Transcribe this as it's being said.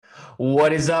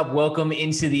What is up? Welcome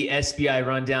into the SBI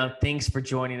Rundown. Thanks for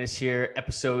joining us here.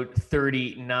 Episode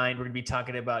 39. We're going to be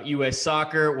talking about U.S.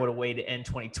 soccer. What a way to end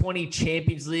 2020.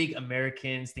 Champions League,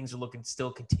 Americans. Things are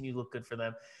still continue to look good for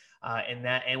them.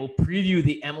 And we'll preview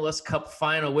the MLS Cup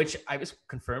Final, which I just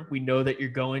confirmed we know that you're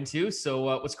going to. So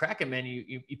what's cracking, man?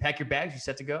 You pack your bags? You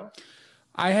set to go?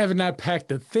 I have not packed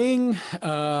a thing.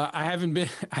 I haven't been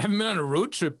on a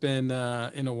road trip in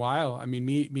a while. I mean,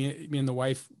 me and the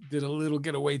wife did a little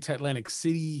getaway to Atlantic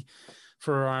City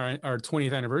for our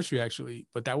 20th anniversary, actually.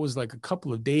 But that was like a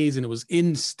couple of days, and it was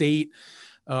in state.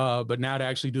 But now to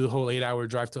actually do the whole 8-hour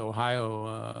drive to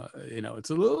Ohio, it's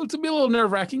a little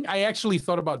nerve wracking. I actually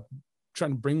thought about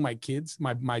trying to bring my kids,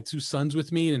 my two sons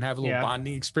with me and have a little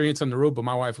bonding experience on the road, but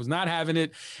my wife was not having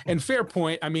it. And fair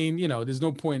point. I mean, there's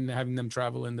no point in having them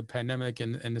travel in the pandemic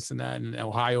and this and that. And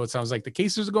Ohio, it sounds like the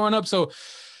cases are going up. So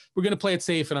we're going to play it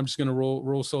safe, and I'm just going to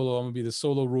roll solo. I'm going to be the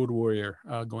solo road warrior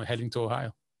heading to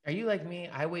Ohio. Are you like me?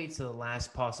 I wait to the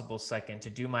last possible second to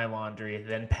do my laundry,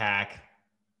 then pack.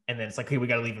 And then it's like, hey, we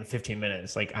got to leave in 15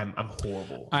 minutes. Like I'm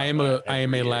horrible. I am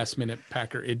a last minute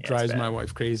packer. It drives my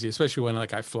wife crazy, especially when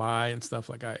I fly and stuff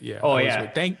like that.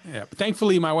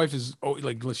 Thankfully, my wife is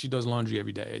she does laundry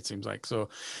every day. It seems like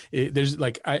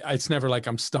it's never like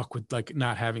I'm stuck with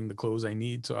not having the clothes I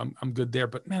need. So I'm good there.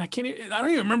 But man, I don't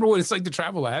even remember what it's like to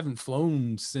travel. I haven't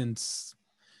flown since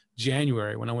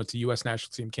January when I went to U.S.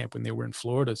 national team camp when they were in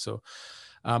Florida. So.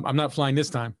 I'm not flying this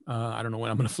time. I don't know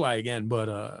when I'm going to fly again, but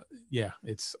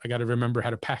I got to remember how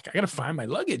to pack. I got to find my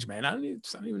luggage, man. I don't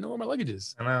even know where my luggage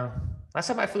is. I know. Last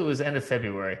time I flew was the end of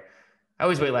February. I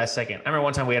always wait last second. I remember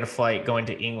one time we had a flight going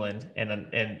to England,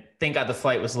 and thank God the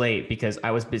flight was late because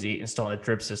I was busy installing a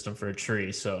drip system for a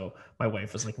tree. So my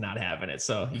wife was not having it.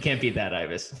 So you can't beat that,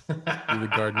 Ives. You're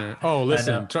the gardener. Oh,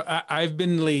 listen, I've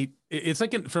been late. It's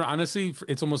like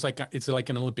it's almost like it's like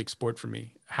an Olympic sport for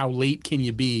me. How late can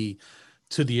you be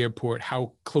to the airport?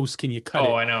 How close can you cut it?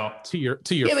 I know. To your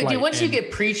flight. But dude, once you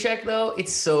get pre-check though,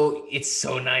 it's so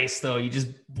nice though. You just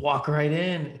walk right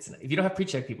in. If you don't have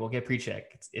pre-check, people get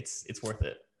pre-check. It's worth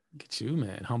it. Look at you,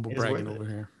 man. Humble bragging over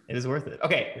here. It is worth it.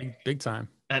 Okay. Big time.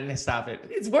 And stop it.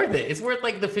 It's worth it. It's worth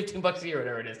like the $15 a year,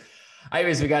 whatever it is.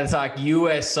 Anyways, we got to talk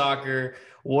U.S. soccer.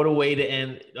 What a way to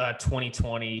end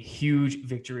 2020. Huge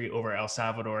victory over El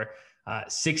Salvador.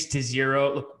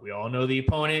 6-0. Look, we all know the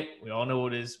opponent. We all know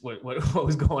what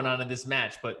was going on in this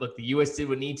match. But look, the U.S. did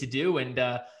what need to do, and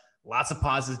lots of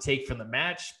positive take from the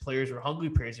match. Players were hungry,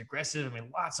 players aggressive. I mean,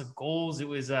 lots of goals. It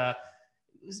was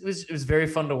very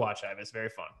fun to watch. It was very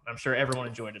fun. I'm sure everyone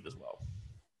enjoyed it as well.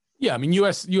 Yeah, I mean,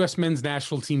 U.S. men's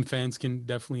national team fans can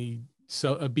definitely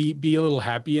be a little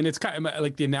happy, and it's kind of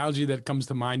like the analogy that comes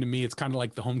to mind to me. It's kind of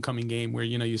like the homecoming game where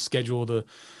you schedule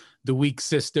the weak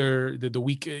sister, the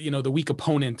weak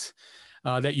opponent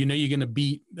that you're going to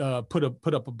beat, put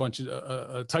up a bunch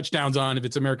of touchdowns on if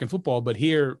it's American football. But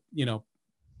here,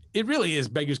 it really is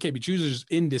beggars can't be choosers.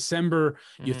 In December,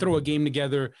 you throw a game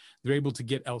together, they're able to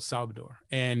get El Salvador.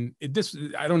 And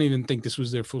I don't even think this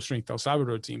was their full strength El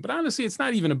Salvador team. But honestly, it's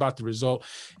not even about the result.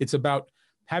 It's about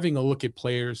having a look at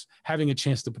players, having a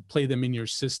chance to play them in your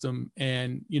system.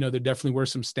 And, there definitely were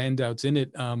some standouts in it.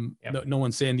 No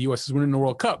one's saying the U.S. is winning the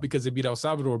World Cup because they beat El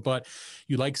Salvador, but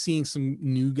you like seeing some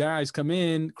new guys come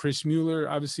in. Chris Mueller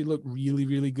obviously looked really,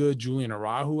 really good. Julian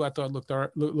Araujo, I thought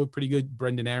looked pretty good.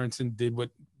 Brendan Aronson did what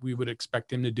we would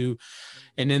expect him to do.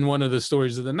 And then one of the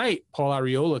stories of the night, Paul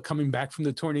Arriola coming back from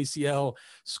the torn ACL,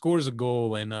 scores a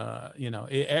goal. And,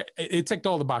 it ticked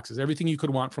all the boxes, everything you could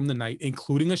want from the night,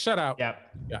 including a shutout. Yeah.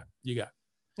 You got.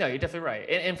 No, you're definitely right.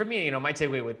 And for me, my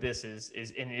takeaway with this is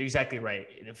and you're exactly right.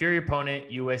 An inferior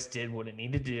opponent, U.S. did what it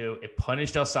needed to do. It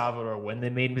punished El Salvador when they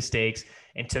made mistakes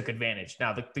and took advantage.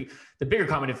 Now, the bigger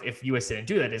comment if U.S. didn't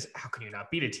do that is how can you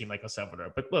not beat a team like El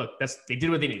Salvador? But look, they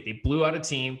did what they needed. They blew out a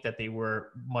team that they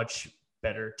were much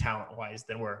better talent-wise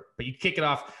than were. But you kick it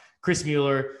off, Chris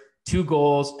Mueller, 2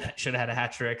 goals, should have had a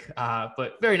hat trick,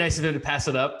 but very nice of him to pass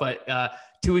it up. But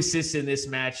 2 assists in this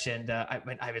match, and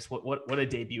Ives, what a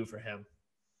debut for him.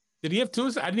 Did he have 2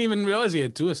 assists? I didn't even realize he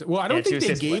had 2 assists. Well, I don't think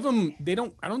they gave him.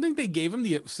 I don't think they gave him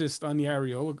the assist on the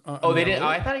Arriola. They didn't. Oh,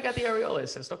 I thought he got the Arriola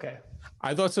assist. Okay,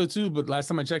 I thought so too, but last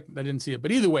time I checked, I didn't see it.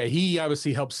 But either way, he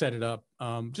obviously helped set it up.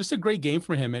 Just a great game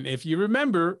for him. And if you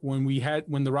remember when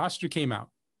the roster came out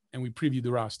and we previewed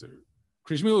the roster,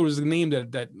 Chris Mueller was the name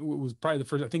that was probably the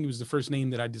first. I think it was the first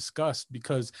name that I discussed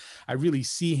because I really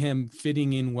see him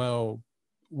fitting in well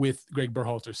with Greg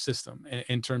Berhalter's system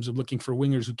in terms of looking for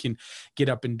wingers who can get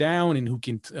up and down and who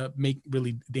can make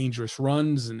really dangerous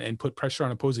runs and put pressure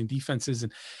on opposing defenses.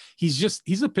 And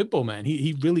he's a pit bull, man.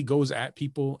 He really goes at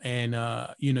people. And,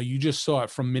 you just saw it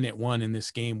from minute one in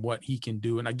this game, what he can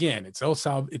do. And again, it's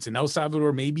an El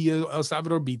Salvador, maybe a El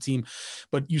Salvador B team,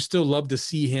 but you still love to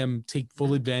see him take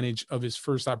full advantage of his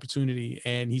first opportunity.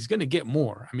 And he's going to get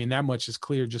more. I mean, that much is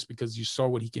clear just because you saw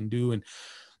what he can do. And,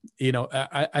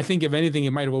 I think if anything,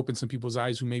 it might have opened some people's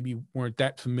eyes who maybe weren't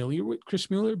that familiar with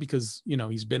Chris Mueller because,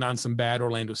 he's been on some bad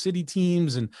Orlando City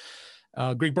teams. And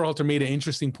Greg Berhalter made an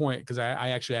interesting point because I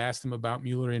actually asked him about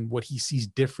Mueller and what he sees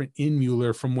different in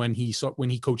Mueller from when he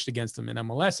coached against him in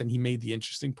MLS. And he made the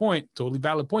interesting point, totally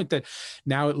valid point, that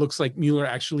now it looks like Mueller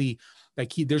actually,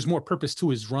 there's more purpose to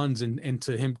his runs and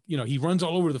to him, he runs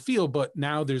all over the field, but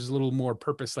now there's a little more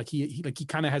purpose. He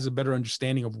kind of has a better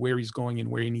understanding of where he's going and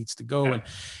where he needs to go. And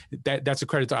that's a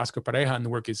credit to Oscar Pareja and the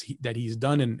work that he's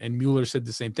done. And Mueller said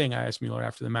the same thing. I asked Mueller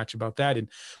after the match about that. And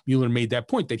Mueller made that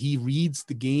point that he reads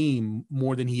the game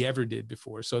more than he ever did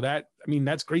before. So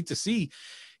that's great to see,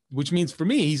 which means for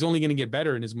me, he's only going to get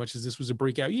better. And as much as this was a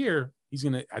breakout year, I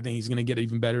think he's going to get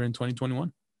even better in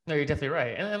 2021. No, you're definitely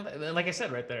right. And like I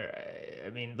said right there,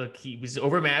 I mean, look, he was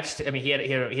overmatched. I mean, he had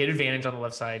advantage on the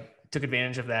left side, took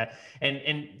advantage of that.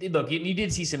 And look, you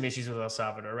did see some issues with El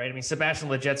Salvador, right? I mean, Sebastian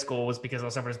Leget's goal was because El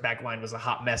Salvador's back line was a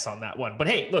hot mess on that one. But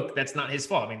hey, look, that's not his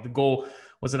fault. I mean, the goal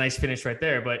was a nice finish right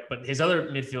there. But his other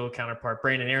midfield counterpart,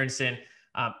 Brandon Aronson,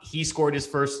 he scored his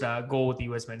first goal with the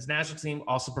U.S. men's national team,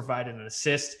 also provided an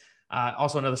assist.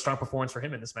 Also another strong performance for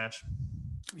him in this match.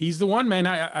 He's the one, man.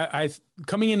 I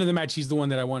coming into the match, he's the one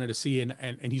that I wanted to see,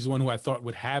 and he's the one who I thought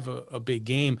would have a big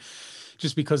game,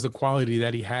 just because the quality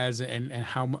that he has and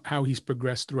how he's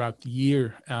progressed throughout the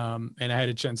year. And I had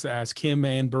a chance to ask him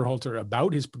and Berhalter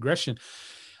about his progression,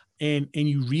 and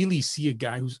you really see a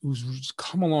guy who's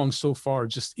come along so far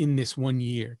just in this 1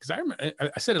 year. Because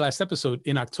I said it last episode,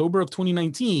 in October of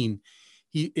 2019,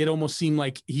 it almost seemed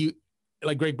like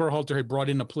Greg Berhalter had brought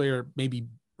in a player maybe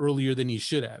earlier than he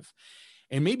should have.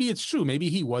 And maybe it's true. Maybe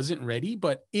he wasn't ready,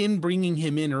 but in bringing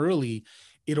him in early,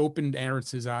 it opened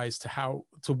Aaronson's eyes to how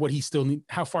far he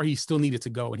still needed to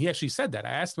go. And he actually said that. I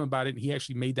asked him about it, and he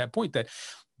actually made that point that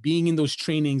being in those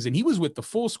trainings, and he was with the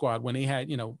full squad when they had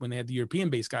the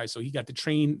European-based guys. So he got to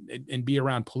train and be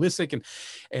around Pulisic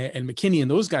and McKinney and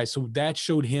those guys. So that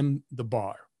showed him the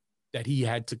bar that he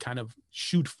had to kind of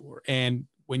shoot for. And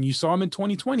when you saw him in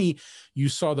 2020, you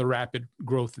saw the rapid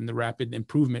growth and the rapid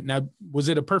improvement. Now, was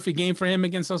it a perfect game for him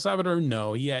against El Salvador?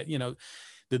 No. He had,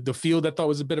 the field I thought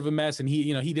was a bit of a mess, and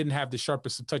he didn't have the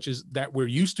sharpest of touches that we're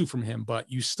used to from him,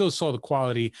 but you still saw the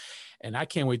quality. And I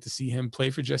can't wait to see him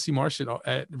play for Jesse Marsch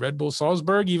at Red Bull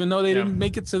Salzburg, even though they didn't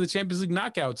make it to the Champions League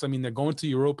knockouts. I mean, they're going to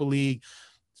Europa League,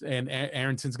 and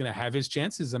Aronson's going to have his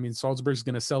chances. I mean, Salzburg's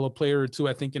going to sell a player or two,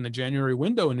 I think, in the January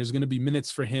window, and there's going to be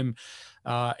minutes for him,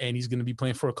 and he's going to be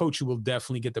playing for a coach who will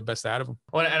definitely get the best out of him.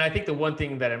 Well, and I think the one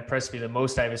thing that impressed me the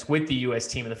most, Ives, with the U.S.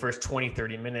 team in the first 20,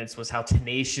 30 minutes was how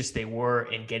tenacious they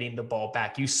were in getting the ball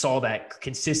back. You saw that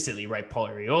consistently, right? Paul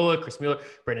Arriola, Chris Mueller,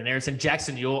 Brandon Aronson,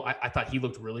 Jackson Yule. I thought he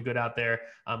looked really good out there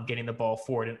getting the ball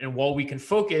forward. And while we can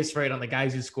focus, right, on the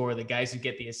guys who score, the guys who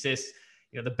get the assists,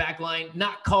 the back line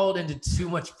not called into too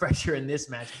much pressure in this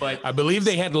match, but I believe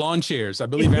they had lawn chairs. I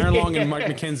believe Aaron Long and Mark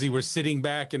McKenzie were sitting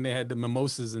back, and they had the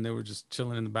mimosas, and they were just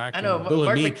chilling in the back. I know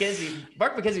Mark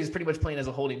McKenzie was pretty much playing as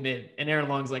a holding mid, and Aaron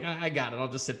Long's like, I got it. I'll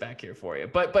just sit back here for you.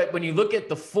 But when you look at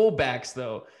the fullbacks,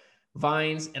 though,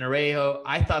 Vines and Arejo,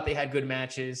 I thought they had good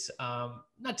matches.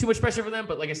 Not too much pressure for them,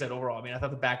 but like I said, overall, I mean, I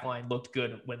thought the back line looked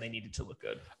good when they needed to look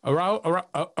good.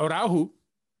 Araujo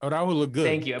looked good.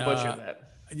 Thank you. I butchered that.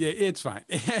 Yeah, it's fine.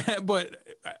 But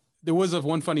there was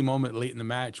one funny moment late in the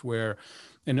match where,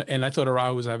 and I thought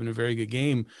Araujo was having a very good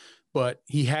game, but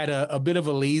he had a bit of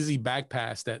a lazy back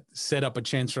pass that set up a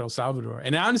chance for El Salvador.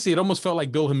 And honestly, it almost felt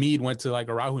like Bill Hamid went to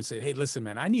Araujo and said, "Hey, listen,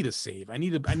 man, I need a save. I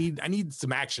need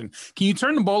some action. Can you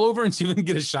turn the ball over and see if we can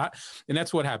get a shot?" And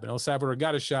that's what happened. El Salvador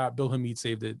got a shot. Bill Hamid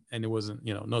saved it, and it wasn't,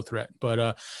 no threat.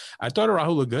 But I thought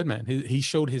Araujo looked good, man. He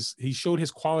showed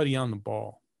his quality on the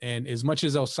ball. And as much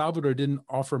as El Salvador didn't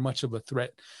offer much of a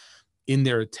threat in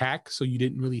their attack, so you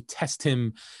didn't really test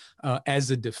him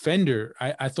as a defender,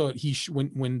 I thought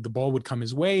when the ball would come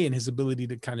his way and his ability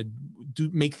to kind of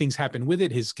make things happen with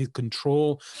it, his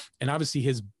control, and obviously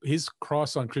his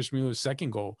cross on Chris Mueller's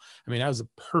second goal. I mean, that was a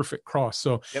perfect cross.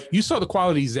 So You saw the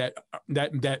qualities that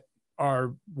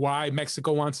are why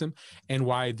Mexico wants him and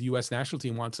why the U.S. national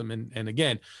team wants him. And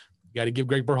again, you got to give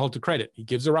Greg Berhalter credit. He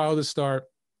gives Araujo the start.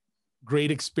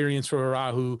 great experience for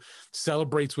Araujo,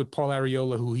 celebrates with Paul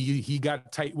Arriola, who he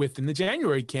got tight with in the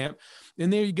January camp.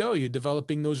 And there you go. You're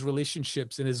developing those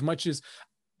relationships. And as much as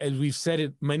we've said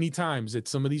it many times, that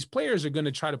some of these players are going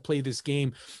to try to play this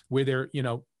game where they're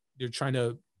trying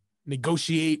to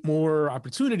negotiate more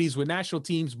opportunities with national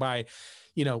teams by,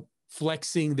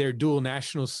 flexing their dual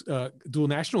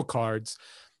national cards.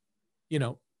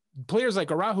 Players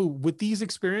like Araujo with these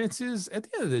experiences, at the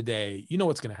end of the day, you know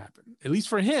what's going to happen. At least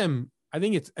for him, I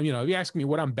think it's, if you ask me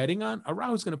what I'm betting on,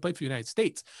 Araujo's going to play for the United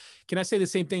States. Can I say the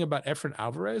same thing about Efrain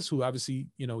Alvarez, who obviously,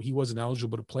 he wasn't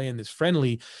eligible to play in this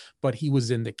friendly, but he was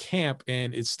in the camp,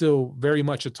 and it's still very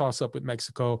much a toss-up with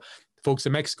Mexico. Folks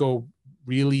in Mexico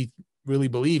really, really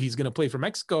believe he's going to play for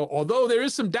Mexico, although there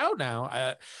is some doubt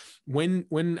now. When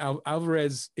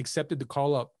Alvarez accepted the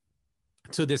call-up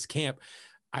to this camp,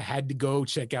 I had to go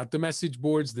check out the message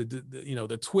boards,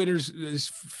 the Twitter's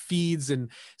feeds, and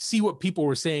see what people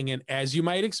were saying. And as you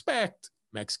might expect,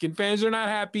 Mexican fans are not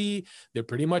happy. They're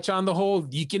pretty much on the whole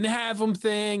 "you can have him"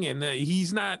 thing, and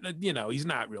he's not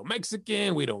real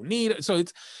Mexican. We don't need it. So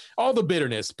it's all the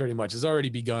bitterness pretty much has already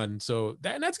begun. So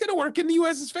that's going to work in the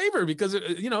U.S.'s favor, because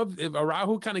if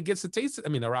Araujo kind of gets a taste, if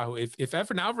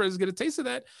Efrain Alvarez get a taste of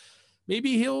that,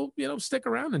 maybe he'll stick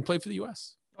around and play for the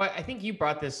U.S. I think you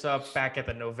brought this up back at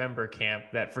the November camp,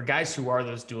 that for guys who are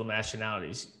those dual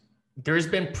nationalities, there's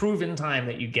been proven time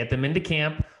that you get them into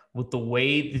camp with the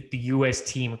way that the U.S.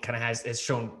 team kind of has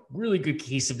shown really good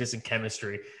cohesiveness and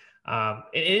chemistry. Right.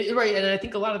 And I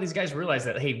think a lot of these guys realize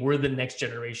that, hey, we're the next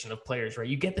generation of players, right?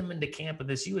 You get them into camp, and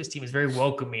this U.S. team is very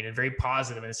welcoming and very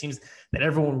positive, and it seems that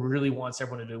everyone really wants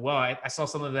everyone to do well. I saw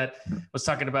someone that was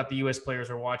talking about the U.S. players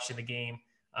were watching the game,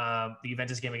 the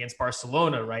Juventus game against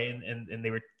Barcelona, right? And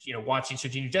they were, watching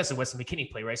Serginho Dest and Weston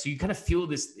McKennie play, right? So you kind of feel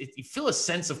you feel a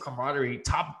sense of camaraderie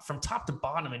from top to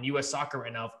bottom in U.S. soccer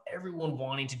right now, of everyone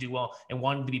wanting to do well and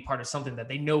wanting to be part of something that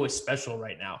they know is special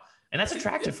right now. And that's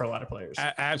attractive for a lot of players.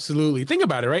 Absolutely. Think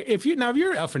about it, right? If you're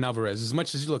Efrain Alvarez, as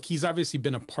much as he's obviously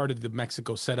been a part of the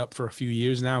Mexico setup for a few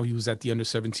years now. He was at the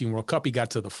Under-17 World Cup. He got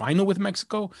to the final with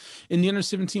Mexico in the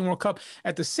Under-17 World Cup.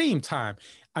 At the same time,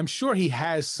 I'm sure he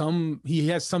has some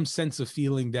sense of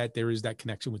feeling that there is that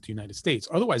connection with the United States.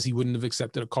 Otherwise, he wouldn't have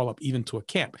accepted a call up even to a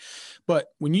camp.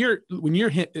 But when you're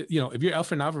if you're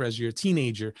Efrain Alvarez, you're a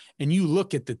teenager, and you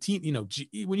look at the team,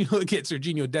 when you look at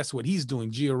Serginho Dest, what he's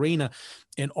doing, Gio Reyna,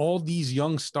 and all these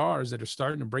young stars that are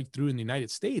starting to break through in the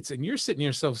United States, and you're sitting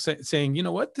yourself saying, you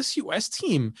know what, this U.S.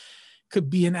 team could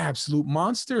be an absolute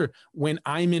monster when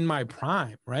I'm in my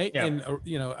prime, right? Yeah. And,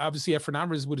 obviously Efrain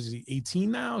Alvarez, what is he, 18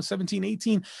 now, 17,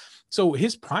 18? So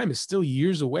his prime is still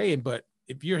years away. But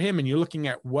if you're him and you're looking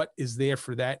at what is there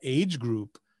for that age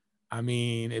group,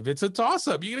 if it's a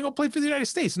toss-up, you're going to go play for the United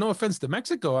States. No offense to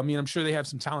Mexico. I'm sure they have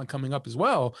some talent coming up as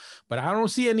well, but I don't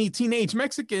see any teenage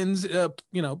Mexicans,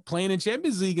 playing in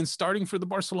Champions League and starting for the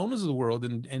Barcelonas of the world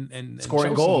and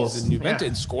scoring goals and Juventus,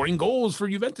 and scoring goals for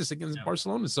Juventus against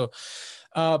Barcelona. So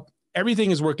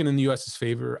everything is working in the U.S.'s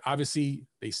favor. Obviously,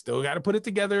 they still got to put it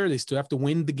together. They still have to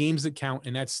win the games that count,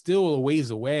 and that's still a ways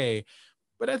away.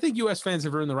 But I think U.S. fans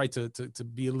have earned the right to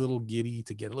be a little giddy,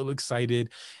 to get a little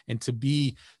excited, and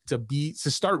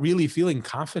to start really feeling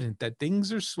confident that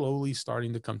things are slowly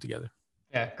starting to come together.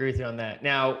 Yeah, agree with you on that.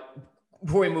 Now,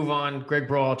 before we move on, Greg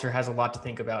Berhalter has a lot to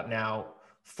think about now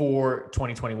for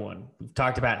 2021. We've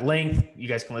talked about length. You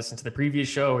guys can listen to the previous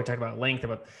show. We talked about length,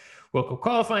 about World Cup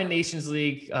qualifying, Nations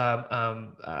League,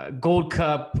 Gold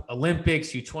Cup, Olympics,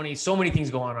 U20. So many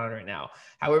things going on right now.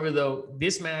 However, though,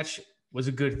 this match was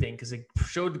a good thing because it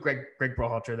showed Greg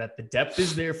Berhalter that the depth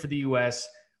is there for the U.S.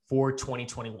 for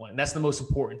 2021. And that's the most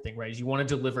important thing, right? Is you want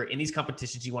to deliver in these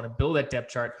competitions. You want to build that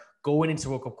depth chart, going into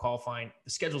World Cup qualifying.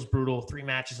 The schedule's brutal, 3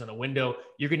 matches in a window.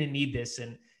 You're going to need this.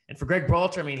 And for Greg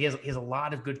Berhalter, he has a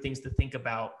lot of good things to think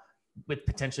about with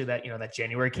potentially that, that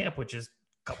January camp, which is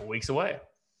a couple weeks away.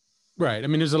 Right.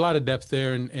 There's a lot of depth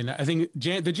there. And I think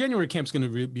the January camp is going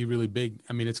to be really big.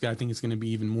 I think it's going to be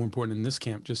even more important in this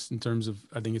camp, just in terms of,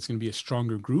 I think it's going to be a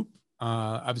stronger group.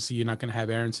 Obviously, you're not going to have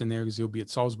Aronson there because he'll be at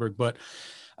Salzburg. But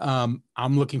I'm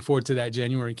looking forward to that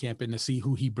January camp and to see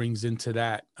who he brings into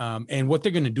that and what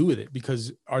they're going to do with it.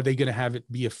 Because are they going to have it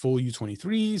be a full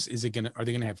U23s? Are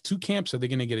they going to have 2 camps? Are they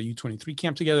going to get a U23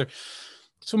 camp together?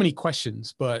 So many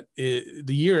questions, but the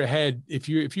year ahead, if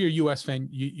you're a U.S. fan,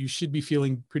 you should be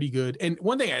feeling pretty good. And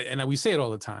one thing, and we say it all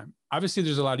the time, obviously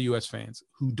there's a lot of U.S. fans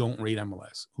who don't rate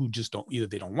MLS, who just don't, either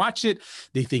they don't watch it,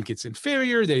 they think it's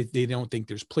inferior, they don't think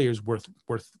there's players worth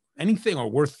anything or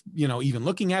worth, even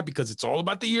looking at, because it's all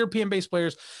about the European-based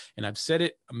players. And I've said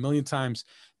it a million times,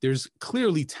 there's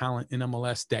clearly talent in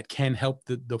MLS that can help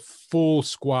the full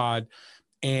squad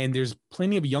And there's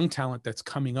plenty of young talent that's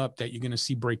coming up that you're going to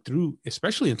see break through,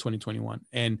 especially in 2021.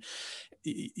 And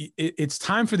it's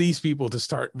time for these people to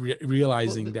start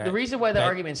realizing that. The reason why the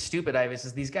argument's stupid, Ives,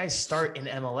 is these guys start in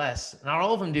MLS. Not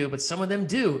all of them do, but some of them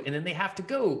do. And then they have to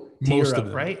go to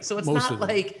Europe, right? So it's not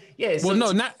like,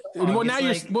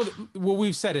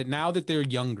 we've said it. Now that they're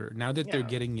younger, now that they're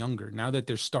getting younger, now that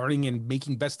they're starting and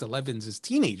making best 11s as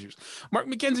teenagers. Mark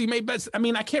McKenzie made best. I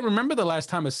mean, I can't remember the last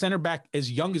time a center back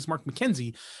as young as Mark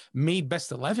McKenzie made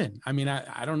best 11. I mean,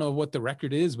 I don't know what the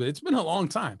record is, but it's been a long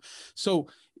time. So,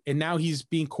 and now he's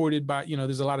being courted by,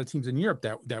 there's a lot of teams in Europe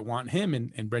that want him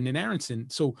and Brendan Aronson.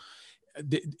 So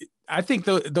I think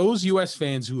those U.S.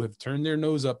 fans who have turned their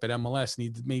nose up at MLS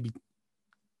need to maybe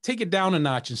take it down a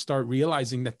notch and start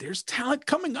realizing that there's talent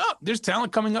coming up. There's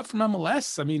talent coming up from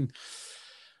MLS. I mean,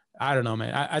 I don't know,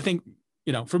 man. I think,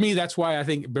 for me, that's why I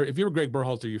think if you're Greg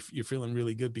Berhalter, you're feeling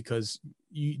really good because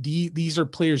these are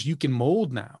players you can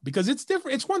mold now, because it's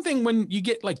different. It's one thing when you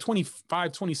get like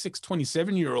 25, 26,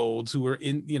 27-year-olds who are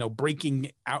in, breaking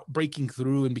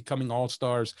through and becoming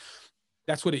all-stars.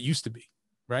 That's what it used to be,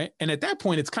 right? And at that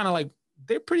point, it's kind of like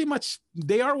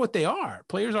they are what they are.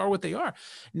 Players are what they are.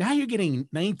 Now you're getting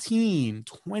 19,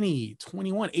 20,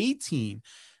 21, 18.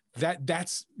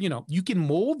 That's you can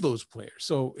mold those players.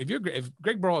 So if I'm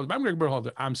Greg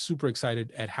Berhalter, I'm super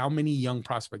excited at how many young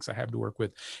prospects I have to work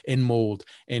with and mold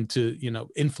and to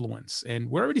influence. And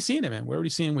we're already seeing it, man. We're already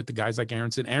seeing with the guys like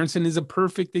Aronson. Aronson is a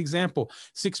perfect example.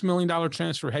 $6 million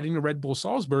transfer heading to Red Bull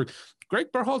Salzburg.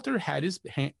 Greg Berhalter had his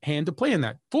hand to play in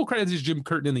that. Full credit to Jim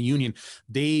Curtin and the Union.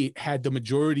 They had the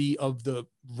majority of the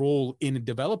role in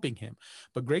developing him.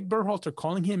 But Greg Berhalter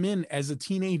calling him in as a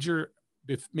teenager,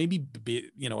 maybe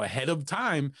ahead of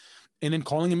time, and then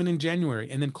calling him in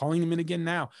January, and then calling him in again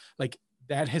now, like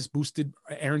that has boosted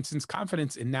Aronson's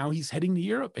confidence, and now he's heading to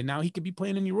Europe, and now he could be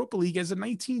playing in Europa League as a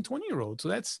 19, 20-year-old. So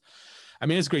it's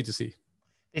great to see.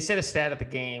 They said a stat at the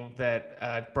game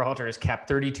that Berhalter has capped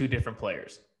 32 different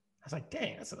players. I was like,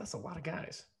 dang, that's a lot of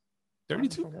guys.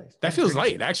 32? That feels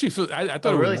light. Actually, I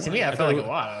thought really, to me, I felt like a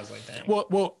lot. I was like, dang.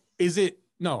 Well, is it?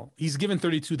 No, he's given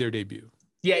 32 their debut.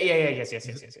 Yes.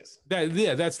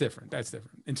 That's different. That's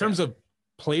different. In terms of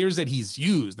players that he's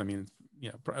used, I mean,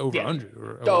 over 100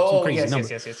 or some crazy number.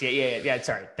 Yes. Yeah.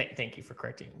 Sorry. Thank you for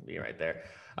correcting me right there.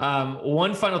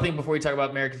 One final thing before we talk about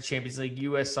American Champions League.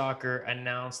 U.S. Soccer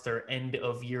announced their end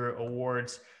of year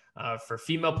awards for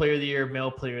Female Player of the Year, Male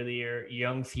Player of the Year,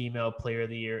 Young Female Player of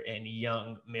the Year, and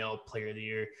Young Male Player of the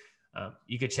Year.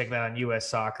 You could check that on U.S.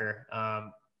 Soccer.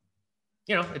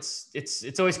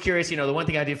 It's always curious. The one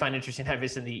thing I do find interesting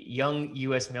is in the Young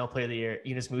U.S. Male Player of the Year,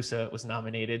 Yunus Musa was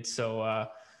nominated. So,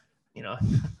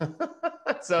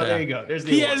 there you go.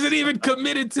 He hasn't even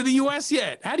committed to the U.S.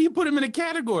 yet. How do you put him in a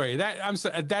category?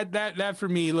 That for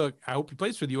me, look, I hope he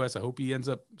plays for the U.S. I hope he ends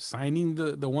up signing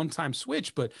the one-time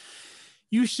switch, but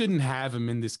you shouldn't have him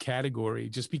in this category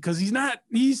just because he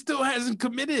still hasn't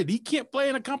committed. He can't play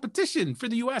in a competition for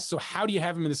the U.S. So how do you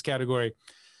have him in this category?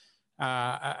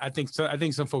 I think so. I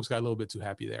think some folks got a little bit too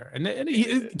happy there. And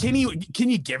can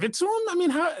you give it to him? I mean,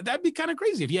 that'd be kind of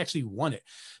crazy if he actually won it.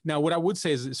 Now, what I would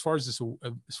say is, as far as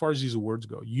these awards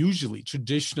go,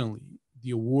 traditionally,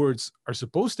 the awards are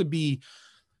supposed to be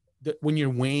that when you're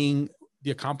weighing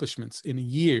the accomplishments in a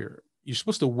year, you're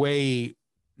supposed to weigh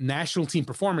national team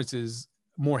performances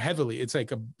more heavily. It's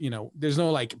like there's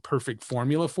no like perfect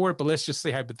formula for it, but let's just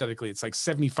say hypothetically, it's like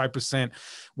 75%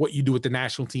 what you do with the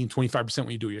national team, 25%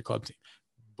 what you do with your club team.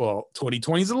 Well,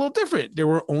 2020 is a little different. There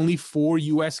were only 4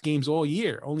 U.S. games all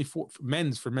year, only 4 for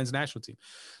men's national team.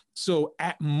 So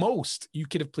at most, you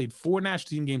could have played 4 national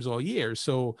team games all year.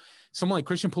 So someone like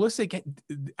Christian Pulisic,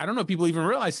 I don't know if people even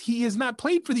realize he has not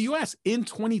played for the U.S. in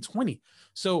 2020.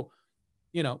 So,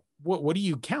 what do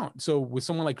you count? So with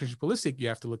someone like Christian Pulisic, you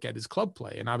have to look at his club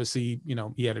play. And obviously,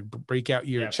 he had a breakout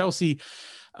year at Chelsea.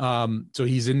 So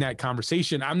he's in that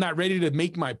conversation. I'm not ready to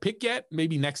make my pick yet.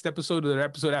 Maybe next episode or the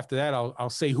episode after that, I'll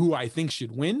say who I think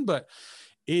should win. But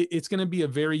it's going to be a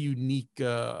very unique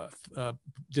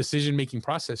decision-making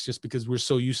process just because we're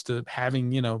so used to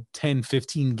having, 10,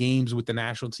 15 games with the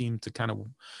national team to kind of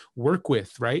work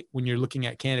with, right? When you're looking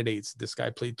at candidates, this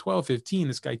guy played 12, 15,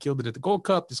 this guy killed it at the Gold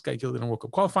Cup, this guy killed it in World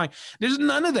Cup qualifying. There's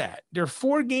none of that. There are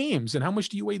 4 games. And how much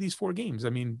do you weigh these 4 games? I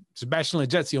mean, Sebastian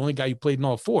Leget's the only guy who played in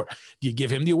all 4. Do you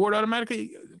give him the award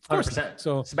automatically? Of course 100%. Not.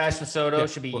 So Sebastian Soto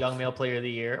should be Young Male Player of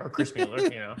the Year, or Chris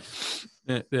Mueller,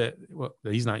 Well,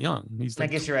 he's not young. He's like,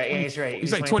 I guess you're right. Yeah, he's right.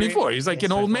 He's like 24. He's like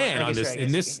an old man on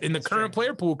this. In the current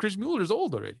player pool, Chris Mueller is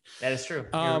old already. That is true.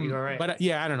 You're right. But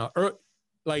I don't know.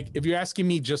 Like, if you're asking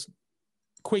me just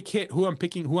quick hit, who I'm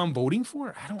picking, who I'm voting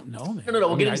for, I don't know, man. No.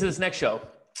 We'll get into this next show.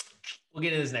 We'll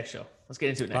get into this next show. Let's get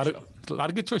into it next show. A lot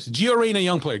of good choices. Gio Reyna,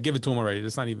 young player. Give it to him already.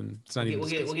 It's not even. We'll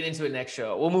get into it next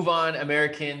show. We'll move on.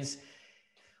 Americans.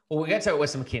 Well, we got to talk about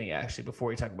Weston McKennie, actually, before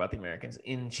we talk about the Americans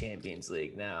in Champions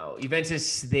League. Now,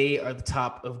 Juventus, they are the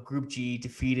top of Group G,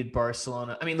 defeated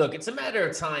Barcelona. I mean, look, it's a matter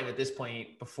of time at this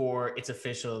point before it's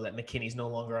official that McKennie's no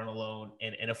longer on a loan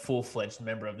and a full-fledged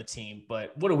member of the team.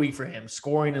 But what a week for him,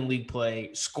 scoring in league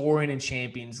play, scoring in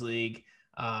Champions League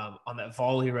on that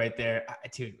volley right there.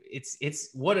 Dude, it's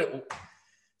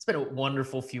been a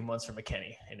wonderful few months for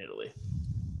McKennie in Italy.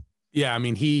 Yeah, I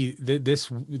mean,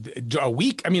 a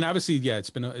week. I mean, obviously, yeah, it's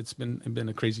been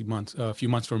a crazy month, a few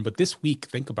months for him. But this week,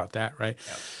 think about that, right?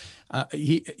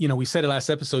 Yeah. We said it last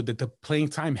episode that the playing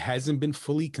time hasn't been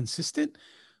fully consistent,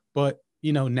 but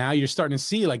now you're starting to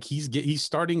see like he's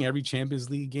starting every Champions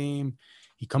League game.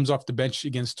 He comes off the bench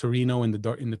against Torino in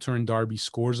the Turin derby,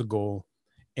 scores a goal,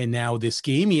 and now this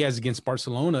game he has against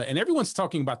Barcelona, and everyone's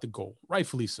talking about the goal,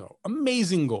 rightfully so.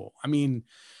 Amazing goal. I mean.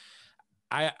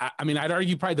 I mean, I'd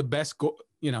argue probably the best goal,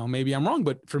 maybe I'm wrong,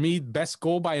 but for me, best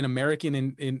goal by an American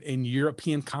in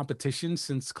European competition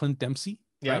since Clint Dempsey.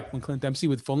 Yeah. Right? When Clint Dempsey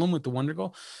with Fulham with the wonder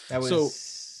goal. That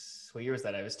was, what year was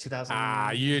that? It was 2000.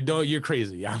 You're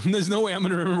crazy. There's no way I'm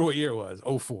going to remember what year it was.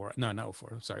 04. No, not 04.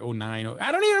 I'm sorry. 09.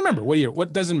 I don't even remember what year.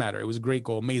 What doesn't matter. It was a great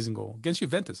goal. Amazing goal against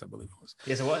Juventus, I believe it was.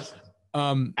 Yes, it was.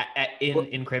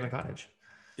 In Craven Cottage.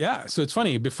 Yeah, so it's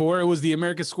funny. Before it was the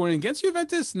Americans scoring against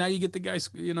Juventus. Now you get the guys,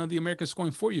 the Americans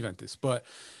scoring for Juventus. But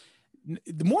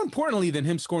more importantly than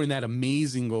him scoring that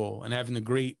amazing goal and having a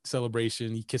great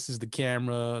celebration, he kisses the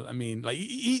camera. I mean, like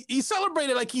he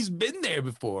celebrated like he's been there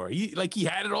before. He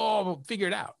had it all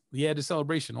figured out. He had the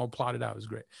celebration all plotted out. It was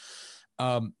great.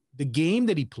 The game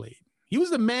that he played, he was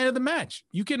the man of the match.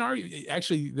 You can argue.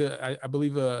 Actually, I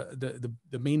believe the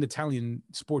main Italian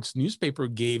sports newspaper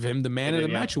gave him the man of the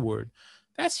match award.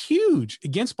 That's huge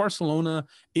against Barcelona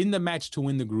in the match to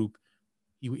win the group.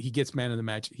 He gets man of the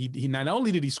match. He not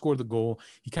only did he score the goal,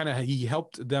 he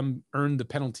helped them earn the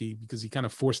penalty because he kind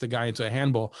of forced the guy into a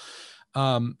handball.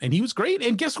 And he was great.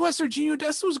 And guess what? Serginho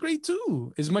Dest was great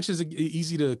too. As much as it's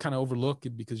easy to kind of overlook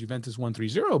it because Juventus won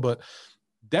 3-0, but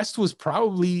Dest was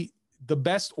probably the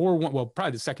best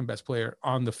probably the second best player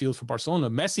on the field for Barcelona.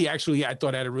 Messi actually, I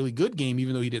thought, had a really good game,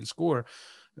 even though he didn't score.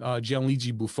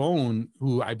 Gianluigi Buffon,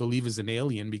 who I believe is an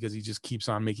alien because he just keeps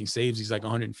on making saves. He's like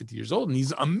 150 years old and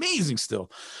he's amazing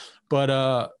still. But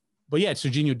yeah,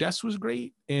 Serginho Dest was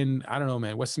great. And I don't know,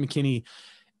 man, Weston McKennie,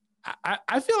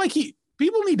 I feel like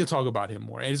people need to talk about him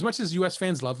more. And as much as US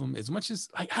fans love him, as much as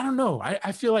I don't know,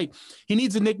 I feel like he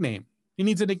needs a nickname.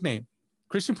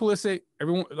 Christian Pulisic,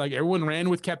 everyone ran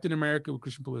with Captain America with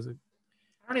Christian Pulisic.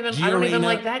 I don't even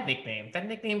like that nickname. That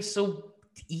nickname's so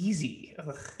easy.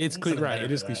 It's right.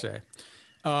 It is cliche.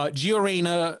 Gio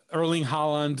Reyna, Erling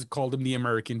Haaland called him the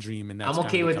American Dream, and that's I'm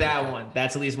okay with that one.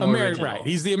 That's at least more original. Right.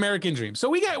 He's the American Dream. So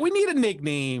we need a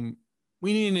nickname.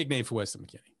 We need a nickname for Weston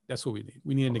McKennie. That's what we need.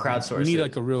 We need a nickname. Crowdsource. We need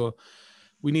like a real.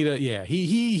 We need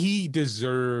he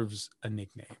deserves a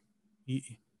nickname.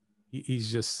 He's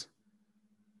just.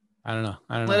 I don't know.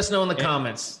 Let us know in the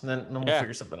comments. Then we'll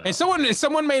figure something out. And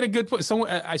someone made a good point.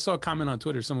 I saw a comment on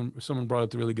Twitter. Someone brought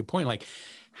up a really good point. Like,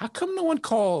 how come no one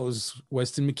calls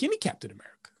Weston McKennie Captain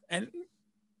America? And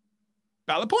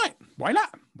valid point. Why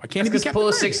not? Why can't he be Captain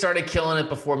America? Pulisic started killing it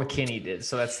before McKennie did.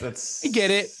 So that's. I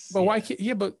get it, but why can't?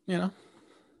 Yeah, but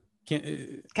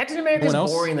can't. Captain America's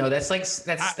boring though. That's right.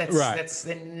 That's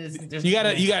you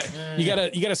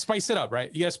gotta spice it up,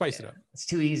 right? You gotta spice it up. It's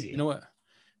too easy. You know what?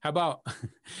 How about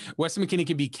Weston McKennie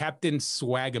can be Captain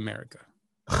Swag America?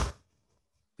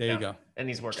 There you go. And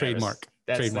he's working. Trademark.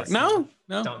 No.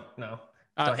 Don't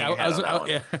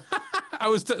I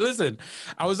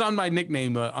was on my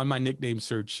nickname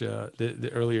search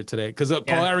earlier today because Paul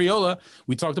Arriola.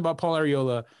 We talked about Paul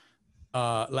Arriola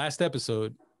last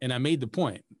episode, and I made the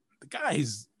point. The guy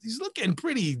he's looking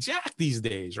pretty jacked these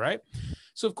days, right?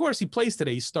 So of course he plays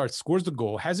today. He starts, scores the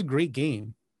goal, has a great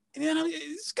game. And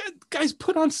this guy's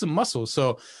put on some muscle.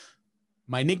 So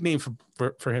my nickname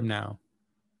for him now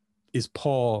is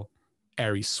Paul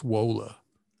Arriola.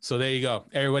 So there you go.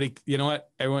 Everybody, you know what?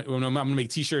 Everyone, I'm gonna make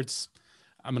t-shirts.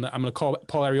 I'm gonna call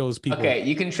Paul Arriola's people. Okay,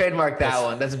 you can trademark that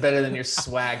one. That's better than your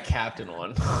swag captain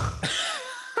one.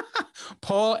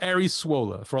 Paul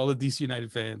Arriola for all the DC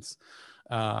United fans.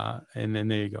 And then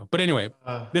there you go. But anyway,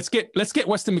 let's get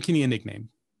Weston McKennie a nickname.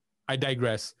 I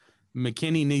digress.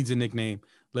 McKennie needs a nickname.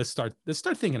 Let's start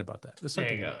thinking about that.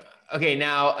 There you go. Okay,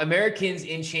 now Americans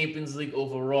in Champions League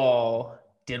overall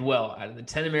did well. Out of the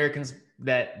 10 Americans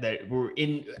that were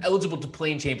eligible to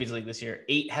play in Champions League this year,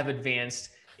 8 have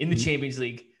advanced in the Champions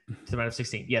League to the round of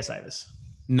 16. Yes, Ives.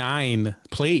 9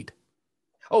 played.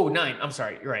 Oh, 9. I'm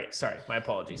sorry. You're right. Sorry. My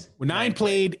apologies. Well, 9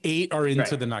 played, 8 are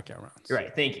into the knockout rounds. You're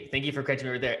right. Thank you. Thank you for correcting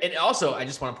me over there. And also, I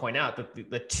just want to point out that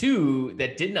the 2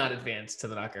 that did not advance to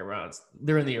the knockout rounds,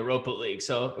 they're in the Europa League.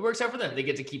 So it works out for them. They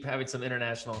get to keep having some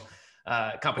international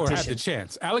competition. Or have the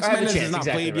chance. Alex Mendez has not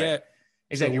played yet.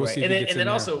 Exactly right. And then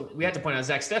also, we have to point out,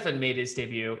 Zach Steffen made his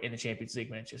debut in the Champions League,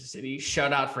 Manchester City.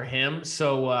 Shout out for him.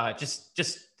 So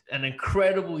just an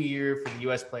incredible year for the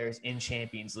U.S. players in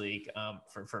Champions League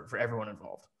for everyone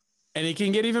involved. And it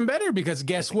can get even better because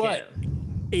guess what?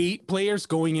 8 players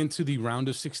going into the round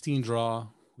of 16 draw,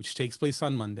 which takes place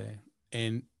on Monday.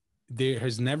 And there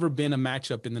has never been a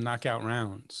matchup in the knockout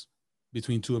rounds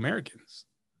between 2 Americans.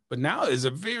 But now there's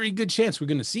a very good chance we're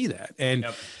going to see that. And,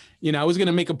 you know, I was going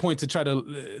to make a point to try to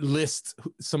list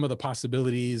some of the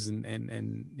possibilities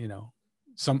and you know,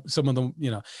 some of them,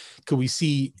 you know,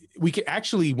 we could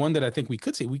actually, one that I think we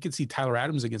could see Tyler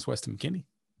Adams against Weston McKennie.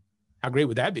 How great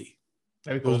would that be?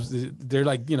 Very cool. They're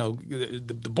like, you know,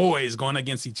 the boys going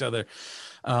against each other.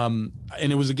 And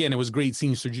it was great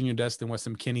seeing Serginho Dest and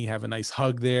Weston McKennie have a nice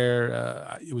hug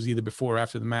there. It was either before or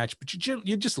after the match, but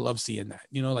you just love seeing that,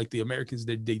 you know, like the Americans,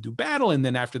 they do battle. And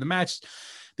then after the match,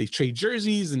 they trade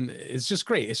jerseys, and it's just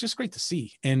great. It's just great to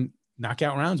see. And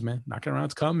knockout rounds, man, knockout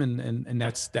rounds come. And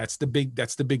that's the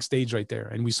big stage right there.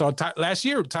 And we saw last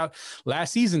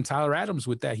season, Tyler Adams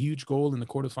with that huge goal in the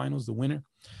quarterfinals, the winner.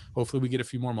 Hopefully we get a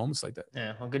few more moments like that.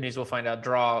 Yeah. Well, good news. We'll find out.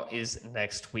 Draw is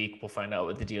next week. We'll find out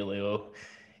what the dealio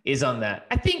is on that.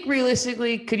 I think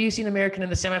realistically, could you see an American in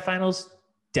the semifinals?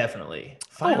 Definitely.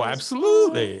 Finals? Oh,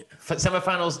 absolutely.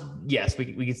 Semifinals. Yes,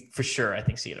 we could for sure. I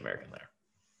think see an American there.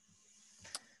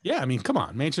 Yeah. I mean, come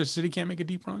on. Manchester City can't make a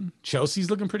deep run. Chelsea's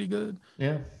looking pretty good.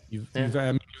 Yeah.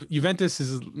 Juventus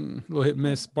is a little hit and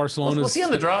miss. Barcelona. We'll see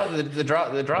on the draw. The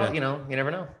draw. Yeah. You know, you never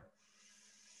know.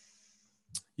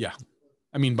 Yeah.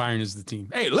 I mean, Bayern is the team.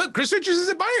 Hey, look, Chris Richards is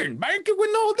at Bayern. Bayern could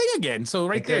win the whole thing again.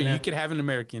 So you could have an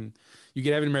American. You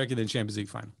could have an American in the Champions League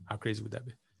final. How crazy would that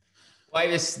be? Well,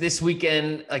 this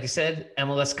weekend, like I said,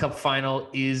 MLS Cup Final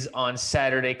is on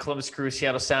Saturday. Columbus Crew,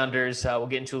 Seattle Sounders. We'll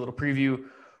get into a little preview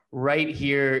right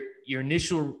here. Your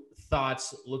initial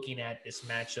thoughts looking at this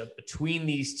matchup between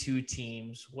these 2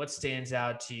 teams. What stands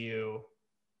out to you?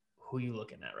 Who are you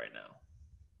looking at right now?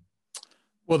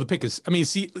 Well, the pick is, I mean,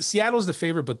 Seattle's the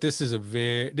favorite, but this is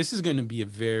going to be a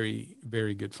very,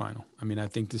 very good final. I mean, I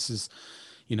think this is,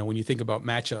 you know, when you think about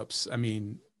matchups, I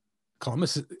mean,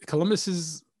 Columbus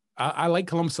is, I like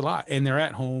Columbus a lot, and they're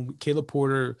at home. Caleb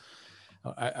Porter,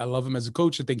 I love him as a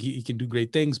coach. I think he can do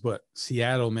great things, but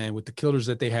Seattle, man, with the killers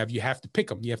that they have, you have to pick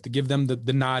them. You have to give them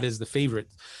the nod as the favorite.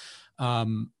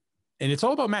 And it's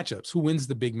all about matchups. Who wins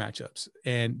the big matchups?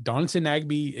 And Darlington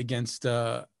Nagbe against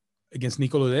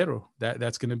Nico Lodeiro.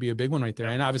 That's going to be a big one right there.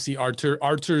 And obviously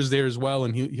Artur's there as well,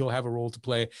 and he'll have a role to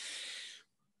play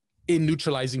in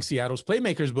neutralizing Seattle's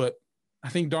playmakers. But I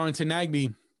think Darlington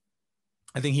Nagbe,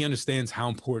 I think he understands how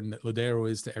important that Lodeiro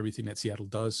is to everything that Seattle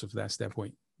does. So from that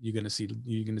standpoint, you're going to see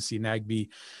Nagbe,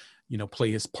 you know,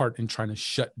 play his part in trying to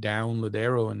shut down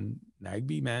Lodeiro. And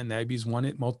Nagbe's won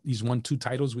it. He's won 2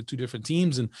 titles with 2 different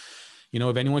teams. And, you know,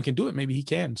 if anyone can do it, maybe he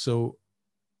can. So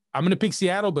I'm going to pick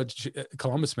Seattle, but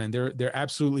Columbus, man, they're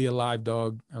absolutely a live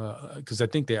dog because I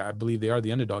believe they are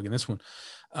the underdog in this one.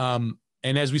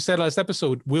 And as we said last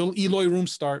episode, will Eloy Room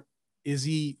start? Is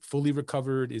he fully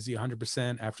recovered? Is he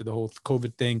 100% after the whole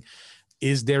COVID thing?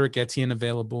 Is Derek Etienne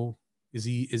available? Is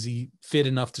he fit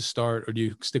enough to start, or do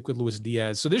you stick with Luis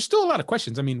Diaz? So there's still a lot of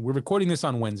questions. I mean, we're recording this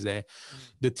on Wednesday.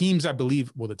 The teams, I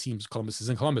believe, Columbus is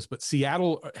in Columbus, but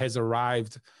Seattle has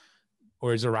arrived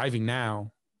or is arriving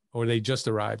now, or they just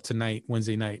arrived tonight,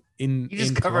 Wednesday night. You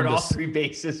just covered Columbus. All 3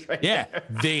 bases, right? Yeah,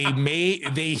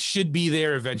 they should be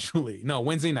there eventually. No,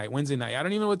 Wednesday night. I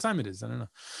don't even know what time it is. I don't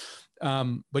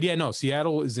know. But yeah, no,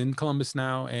 Seattle is in Columbus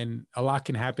now, and a lot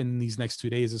can happen in these next 2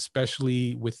 days,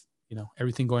 especially with, you know,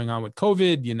 everything going on with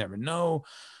COVID. You never know.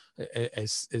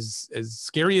 As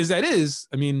scary as that is,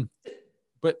 I mean,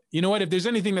 but you know what? If there's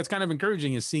anything that's kind of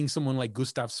encouraging is seeing someone like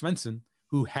Gustav Svensson,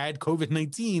 who had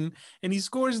COVID-19, and he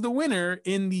scores the winner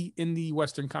in the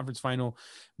Western Conference Final.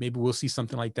 Maybe we'll see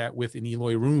something like that with an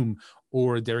Eloy Room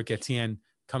or Derek Etienne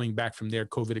coming back from their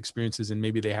COVID experiences, and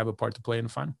maybe they have a part to play in the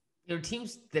final. You know,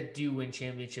 teams that do win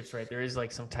championships, right? There is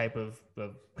like some type of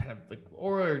kind of like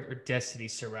or destiny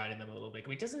surrounding them a little bit. I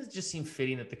mean, doesn't it just seem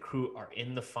fitting that the Crew are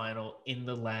in the final in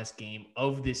the last game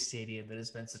of this stadium that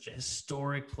has been such a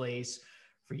historic place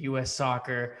for U.S.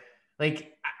 soccer?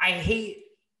 Like, I hate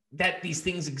that these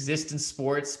things exist in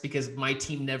sports because my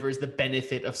team never is the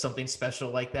benefit of something special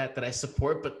like that I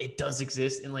support, but it does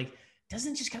exist. And like,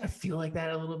 doesn't it just kind of feel like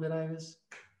that a little bit, Ives?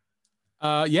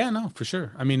 Yeah, no, for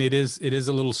sure. I mean, it is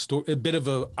a little a bit of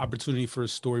a opportunity for a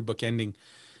storybook ending,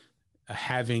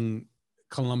 having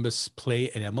Columbus play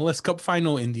an MLS Cup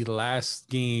final in the last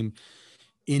game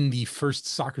in the first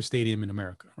soccer stadium in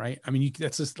America, right? I mean,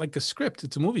 that's just like a script.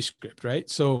 It's a movie script, right?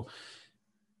 So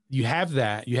you have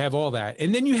that, you have all that,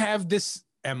 and then you have this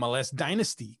MLS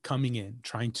dynasty coming in,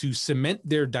 trying to cement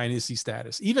their dynasty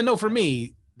status. Even though for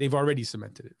me, they've already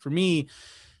cemented it. For me,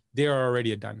 they are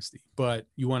already a dynasty. But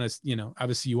you want to,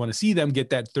 obviously you want to see them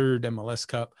get that third MLS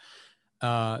Cup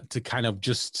to kind of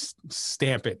just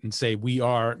stamp it and say we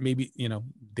are, maybe,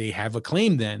 they have a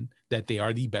claim then that they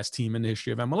are the best team in the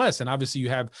history of MLS. And obviously you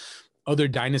have other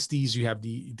dynasties. You have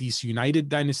the DC United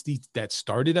dynasty that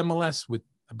started MLS with,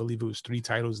 I believe it was 3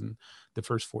 titles in the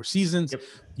first 4 seasons. Yep.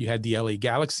 You had the LA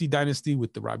Galaxy dynasty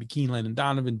with the Robbie Keane, Landon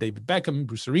Donovan, David Beckham,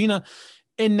 Bruce Arena.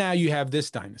 And now you have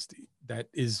this dynasty that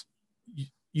is,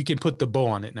 you can put the bow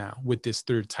on it now with this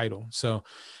 3rd title. So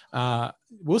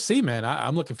we'll see, man.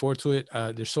 I'm looking forward to it.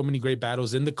 There's so many great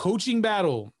battles. In the coaching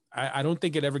battle, I don't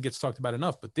think it ever gets talked about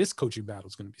enough, but this coaching battle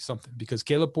is going to be something, because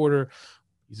Caleb Porter,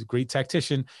 he's a great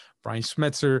tactician. Brian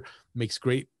Schmetzer makes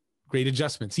great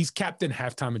adjustments. He's captain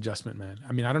halftime adjustment, man.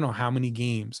 I mean, I don't know how many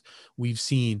games we've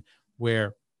seen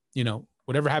where,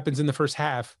 whatever happens in the first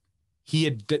half, he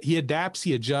adapts,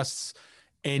 he adjusts,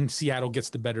 and Seattle gets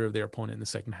the better of their opponent in the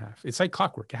second half. It's like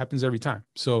clockwork. It happens every time.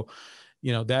 So,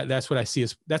 that's what I see.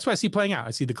 That's what I see playing out.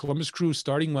 I see the Columbus Crew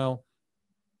starting well,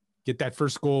 get that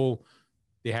first goal.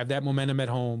 They have that momentum at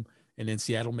home, and then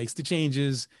Seattle makes the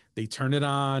changes. They turn it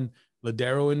on.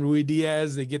 Ladero and Rui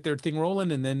Diaz, they get their thing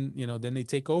rolling, and then, then they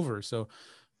take over. So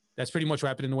that's pretty much what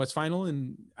happened in the West Final,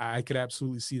 and I could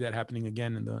absolutely see that happening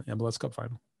again in the MLS Cup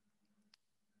Final.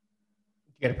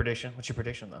 You got a prediction? What's your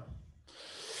prediction, though?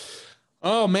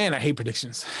 Oh, man, I hate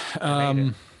predictions.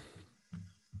 I'm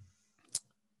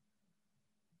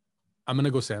going to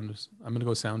go Sounders.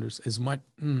 As much.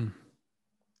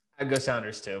 I'd go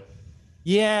Sounders, too.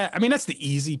 Yeah, I mean, that's the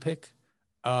easy pick.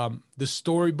 The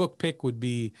storybook pick would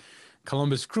be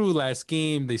Columbus Crew last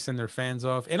game. They send their fans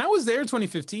off. And I was there in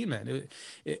 2015, man.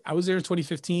 I was there in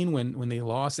 2015 when they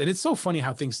lost. And it's so funny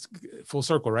how things full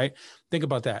circle, right? Think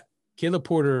about that. Caleb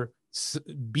Porter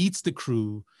beats the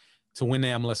Crew to win the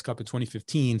MLS Cup in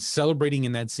 2015, celebrating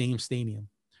in that same stadium.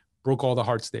 Broke all the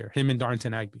hearts there. Him and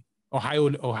Darlington Agby.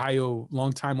 Ohio,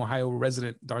 longtime Ohio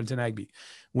resident Darlington Agby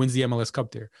wins the MLS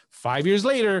Cup there. 5 years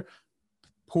later,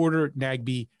 Porter,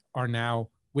 Nagby are now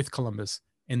with Columbus,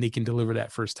 and they can deliver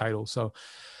that first title. So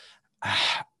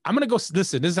I'm going to go,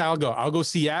 listen, this is how I'll go. I'll go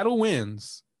Seattle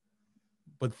wins,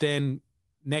 but then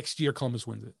next year Columbus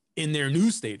wins it in their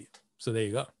new stadium. So there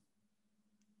you go.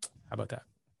 How about that?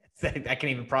 I can't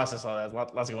even process all that.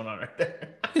 Lots going on right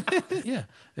there. Yeah,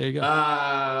 there you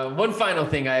go. One final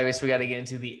thing, Ives, we got to get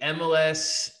into the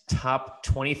MLS top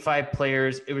 25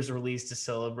 players. It was released to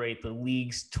celebrate the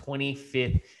league's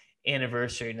 25th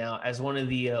anniversary. Now, as one of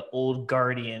the old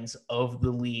guardians of the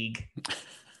league,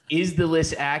 is the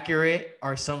list accurate?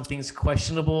 Are some things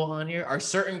questionable on here? Are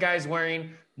certain guys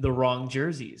wearing the wrong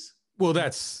jerseys? Well,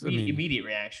 that's immediate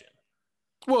reaction.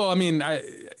 Well, I mean, I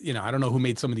don't know who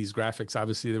made some of these graphics.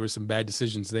 Obviously, there were some bad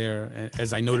decisions there.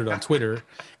 As I noted on Twitter,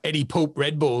 Eddie Pope,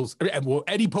 Red Bulls. Well,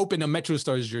 Eddie Pope in a Metro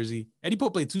Stars jersey. Eddie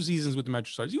Pope played 2 seasons with the Metro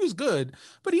Stars. He was good,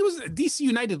 but he was a DC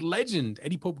United legend.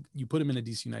 Eddie Pope, you put him in a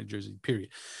DC United jersey, period.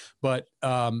 But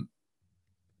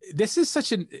this is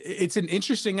it's an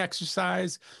interesting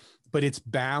exercise, but it's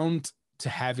bound to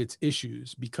have its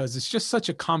issues because it's just such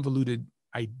a convoluted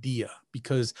idea,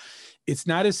 because it's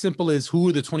not as simple as who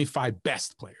are the 25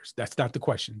 best players. That's not the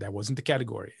question. That wasn't the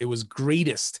category. It was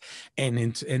greatest. And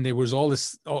there was all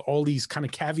these kind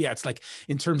of caveats, like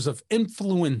in terms of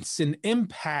influence and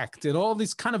impact and all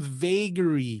this kind of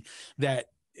vagary that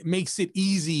makes it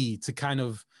easy to kind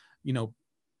of,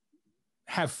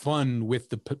 have fun with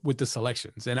the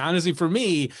selections. And honestly, for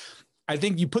me, I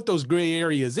think you put those gray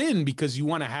areas in because you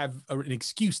want to have an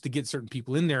excuse to get certain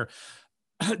people in there.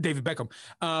 David Beckham.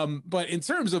 But in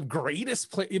terms of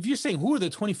greatest play, if you're saying who are the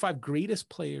 25 greatest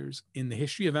players in the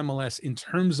history of MLS in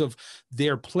terms of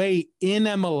their play in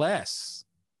MLS,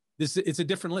 it's a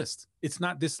different list. It's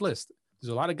not this list. There's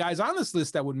a lot of guys on this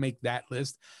list that would make that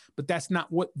list, but that's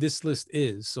not what this list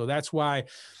is. So that's why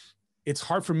it's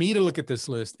hard for me to look at this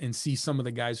list and see some of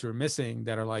the guys who are missing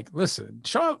that are like, listen,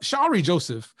 Shari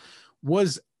Joseph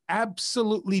was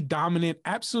absolutely dominant,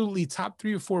 absolutely top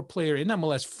 3 or 4 player in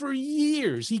MLS for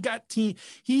years.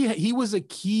 He was a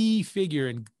key figure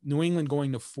in New England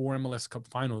going to 4 MLS Cup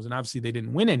finals. And obviously they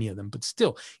didn't win any of them, but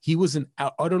still he was an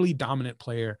utterly dominant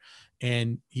player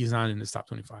and he's not in this top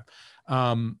 25.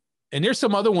 And there's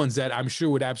some other ones that I'm sure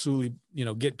would absolutely,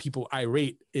 get people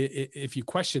irate if you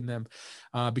question them,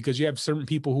 because you have certain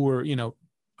people who are,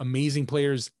 amazing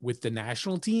players with the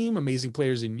national team, amazing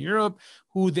players in Europe,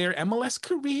 who their MLS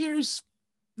careers,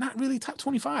 not really top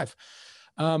 25.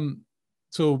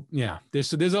 So yeah,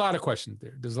 there's a lot of questions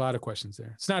there. There's a lot of questions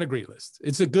there. It's not a great list.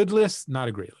 It's a good list, not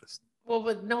a great list. Well,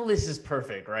 but no list is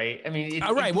perfect, right? I mean,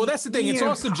 all right. Well, that's the thing. It's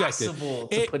all subjective.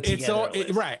 It's all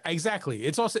right. Exactly.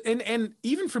 It's also, and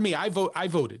even for me, I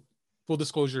voted. Full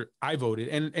disclosure, I voted,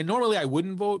 and normally I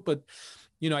wouldn't vote, but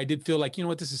I did feel like,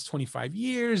 this is 25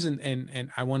 years,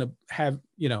 and I want to have,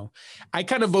 I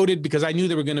kind of voted because I knew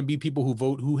there were going to be people who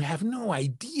vote who have no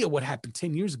idea what happened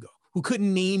 10 years ago, who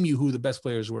couldn't name you who the best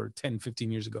players were 10,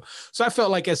 15 years ago. So I felt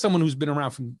like, as someone who's been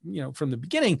around from the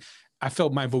beginning, I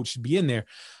felt my vote should be in there.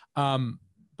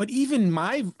 But even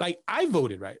I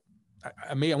voted, right?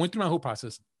 I went through my whole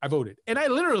process. I voted, and I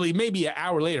literally, maybe an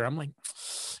hour later, I'm like,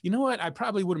 you know what? I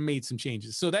probably would have made some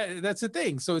changes. So that's the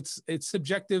thing. So it's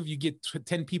subjective. You get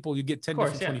 10 people, you get 10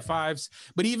 different 25s,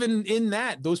 but even in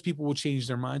that, those people will change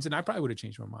their minds, and I probably would have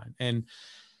changed my mind. And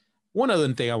one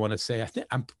other thing I want to say,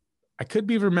 I could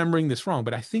be remembering this wrong,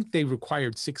 but I think they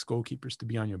required 6 goalkeepers to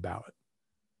be on your ballot.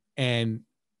 And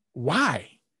why?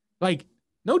 Like,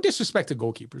 no disrespect to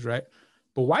goalkeepers, right?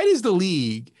 But why does the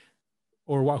league,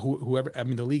 or whoever, I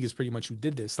mean, the league is pretty much who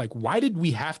did this. Like, why did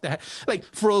we have to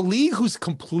for a league who's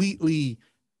completely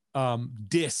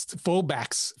dissed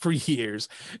fullbacks for years,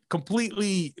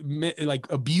 completely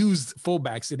abused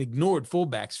fullbacks and ignored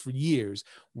fullbacks for years?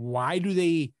 Why do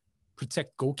they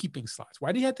protect goalkeeping slots?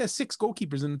 Why do you have to have 6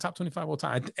 goalkeepers in the top 25 all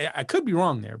time? I could be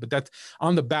wrong there, but that's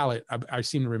on the ballot. I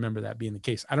seem to remember that being the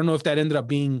case. I don't know if that ended up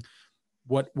being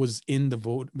what was in the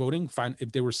voting, fine,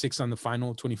 if there were 6 on the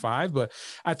final 25, but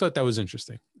I thought that was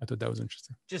interesting.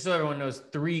 Just so everyone knows,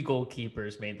 3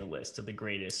 goalkeepers made the list of the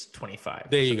greatest 25.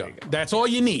 There you go. That's all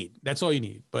you need.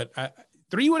 But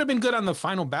 3 would have been good on the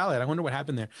final ballot. I wonder what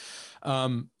happened there.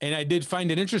 And I did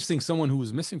find it interesting, someone who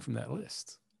was missing from that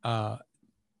list,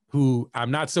 who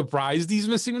I'm not surprised he's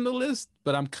missing from the list,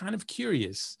 but I'm kind of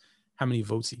curious how many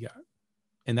votes he got.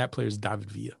 And that player is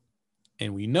David Villa.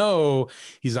 And we know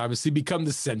he's obviously become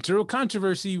the center of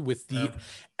controversy with the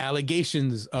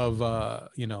allegations of,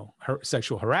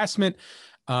 sexual harassment.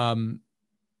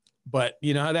 But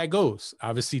you know how that goes.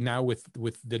 Obviously now with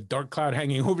the dark cloud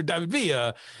hanging over David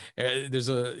Villa, there's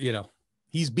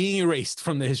he's being erased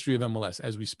from the history of MLS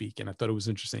as we speak. And I thought it was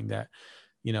interesting that,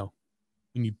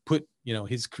 when you put,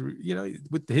 his career,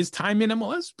 with his time in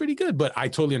MLS, pretty good, but I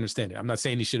totally understand it. I'm not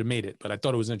saying he should have made it, but I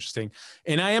thought it was interesting.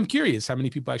 And I am curious how many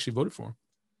people actually voted for him.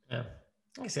 Yeah.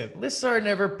 Like I said, lists are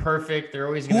never perfect. They're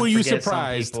always going to forget. Who are you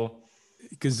surprised? Some people.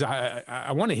 Because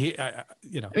I want to hear, I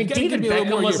mean, David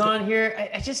Beckham was on here.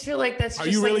 I just feel like that's. Are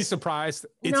you really surprised?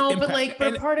 No, but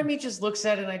part of me just looks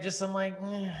at it and I'm like,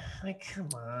 come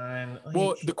on.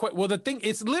 The thing,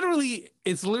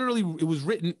 it was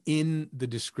written in the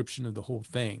description of the whole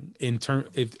thing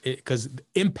because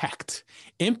impact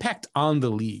on the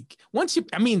league.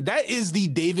 That is the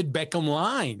David Beckham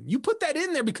line. You put that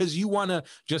in there because you want to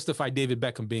justify David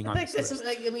Beckham being on this list.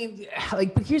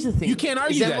 But here's the thing. You can't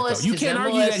argue that though. You can't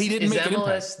argue that he didn't make an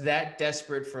impact. Is MLS that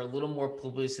desperate for a little more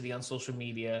publicity on social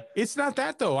media? It's not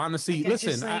that though, honestly.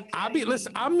 Listen,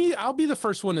 I'll be the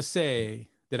first one to say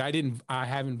that I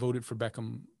haven't voted for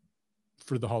Beckham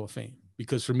for the Hall of Fame,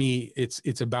 because for me,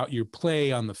 it's about your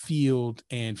play on the field,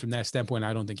 and from that standpoint,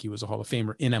 I don't think he was a Hall of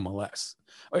Famer in MLS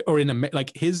or in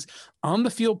his on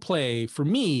the field play. For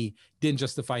me, didn't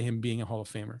justify him being a Hall of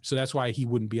Famer, so that's why he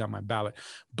wouldn't be on my ballot.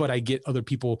 But I get other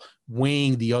people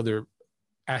weighing the other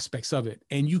aspects of it,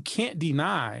 and you can't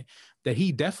deny that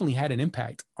he definitely had an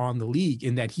impact on the league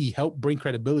in that he helped bring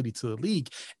credibility to the league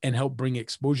and helped bring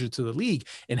exposure to the league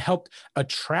and helped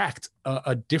attract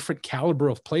a different caliber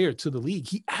of player to the league.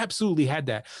 He absolutely had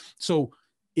that. So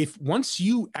if once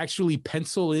you actually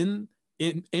pencil in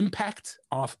impact,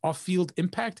 off-field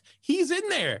impact, he's in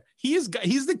there. He's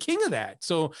the king of that.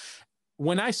 So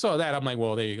when I saw that, I'm like,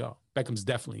 well, there you go. Beckham's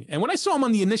definitely. And when I saw him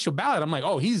on the initial ballot, I'm like,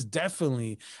 oh, he's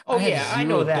definitely. I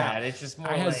know that. It's just more.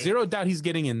 I have zero doubt he's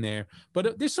getting in there.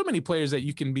 But there's so many players that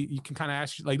you can kind of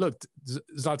ask, like, look,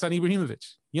 Zlatan Ibrahimovic.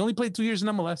 He only played 2 years in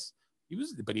MLS. He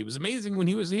was amazing when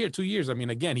he was here. 2 years. I mean,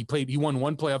 again, he won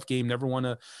 1 playoff game, never won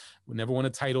a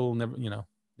title,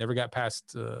 never got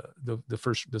past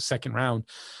the second round.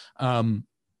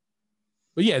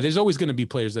 But yeah, there's always going to be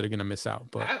players that are going to miss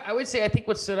out. But I would say, I think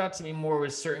what stood out to me more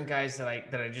was certain guys that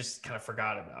I just kind of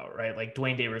forgot about, right? Like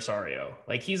Dwayne De Rosario.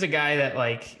 Like, he's a guy that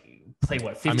played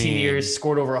 15 years,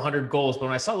 scored over 100 goals. But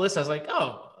when I saw the list, I was like,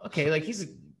 oh, okay. Like,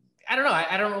 I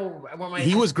don't know where my.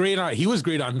 He was great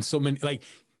on so many. Like,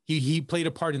 He played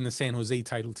a part in the San Jose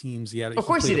title teams. Of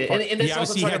course he did. And that's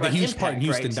also he had the huge part in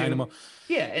Houston right, Dynamo.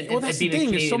 Yeah, and that's being the thing.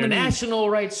 a There's so Canadian many international,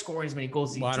 right? Scoring as many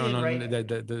goals as he I don't did, know. right?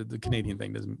 The Canadian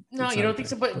thing doesn't. No, you don't think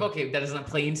so? But okay, that doesn't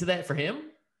play into that for him?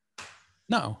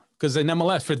 No, because in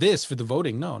MLS for the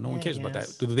voting, no one cares about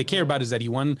that. What they care about is that he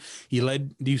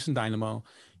led the Houston Dynamo.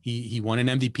 He won an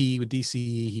MVP with DC.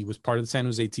 He was part of the San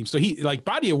Jose team. So he like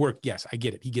body of work. Yes, I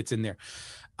get it. He gets in there.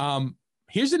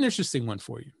 Here's an interesting one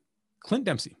for you. Clint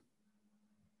Dempsey.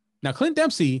 Now, Clint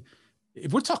Dempsey,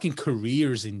 if we're talking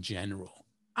careers in general,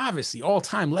 obviously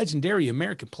all-time legendary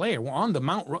American player. We're on the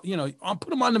I'll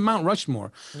put him on the Mount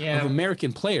Rushmore of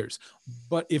American players.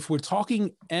 But if we're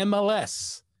talking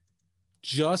MLS,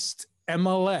 just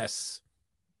MLS,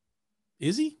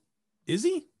 is he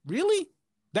really?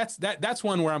 That's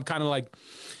one where I'm kind of like,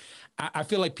 I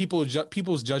feel like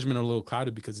people's judgment are a little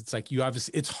clouded because it's like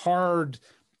it's hard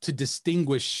to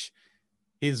distinguish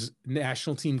his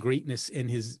national team greatness and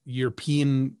his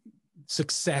European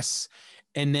success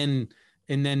and then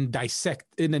dissect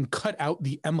and then cut out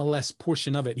the MLS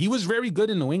portion of it. He was very good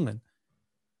in New England.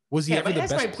 Was he ever the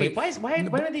best player? Why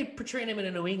are they portraying him in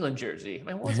a New England jersey? I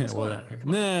mean, what's going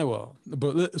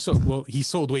on? He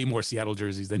sold way more Seattle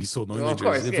jerseys than he sold New England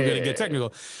jerseys. If we're going to get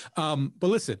technical. But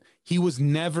listen, he was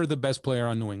never the best player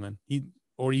on New England.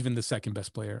 Or even the second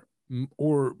best player,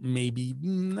 or maybe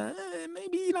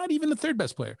not even the third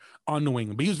best player on New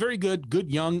England. But he was very good,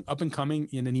 young, up and coming,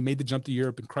 and then he made the jump to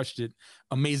Europe and crushed it.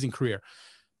 Amazing career.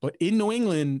 But in New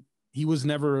England, he was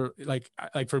never like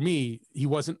for me, he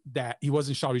wasn't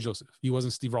Shelby Joseph. He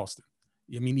wasn't Steve Ralston.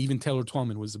 I mean, even Taylor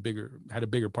Twellman had a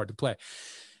bigger part to play.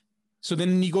 So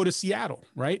then you go to Seattle,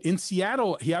 right? In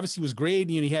Seattle, he obviously was great.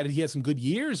 He had some good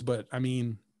years, but I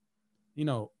mean,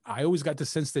 I always got the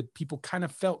sense that people kind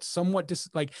of felt somewhat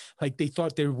like they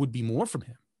thought there would be more from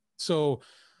him. So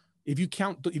if you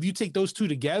take those two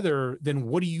together, then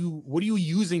what are you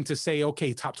using to say,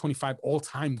 okay, top 25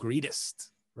 all-time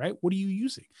greatest, right? What are you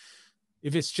using?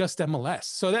 If it's just MLS.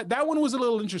 So that one was a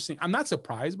little interesting. I'm not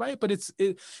surprised by it, but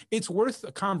it's worth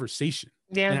a conversation.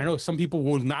 Yeah. And I know some people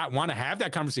will not want to have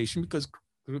that conversation because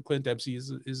Clint Dempsey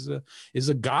is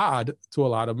a god to a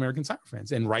lot of American soccer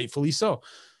fans, and rightfully so.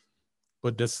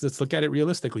 But let's look at it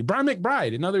realistically. Brian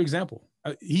McBride, another example.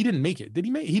 He didn't make it. Did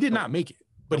he make it? He did not make it.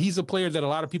 But he's a player that a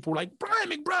lot of people were like, Brian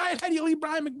McBride, how do you leave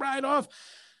Brian McBride off?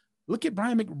 Look at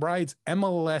Brian McBride's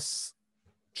MLS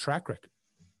track record.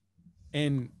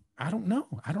 And I don't know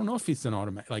if it's an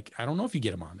automatic. Like, I don't know if you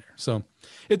get him on there. So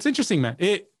it's interesting, man.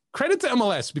 Credit to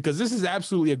MLS because this is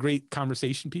absolutely a great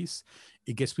conversation piece.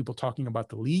 It gets people talking about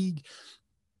the league.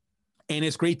 And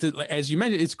it's great to, as you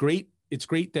mentioned, it's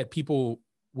great that people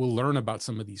will learn about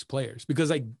some of these players because,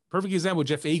 like, perfect example,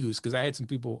 Jeff Agus, because I had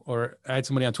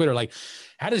somebody on Twitter like,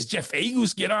 how does Jeff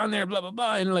Agus get on there, blah blah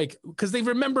blah, and like, because they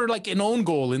remember like an own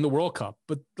goal in the World Cup,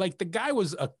 but like the guy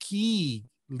was a key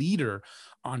leader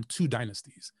on two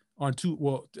dynasties,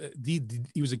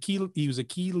 he was a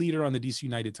key leader on the DC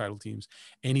United title teams,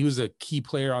 and he was a key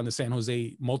player on the San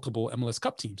Jose multiple MLS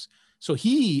Cup teams. So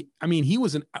he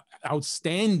was an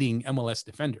outstanding MLS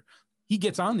defender. He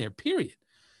gets on there, period.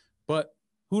 But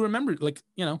who remembered, like,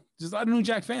 there's a lot of New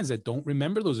Jack fans that don't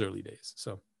remember those early days.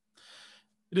 So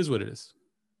it is what it is.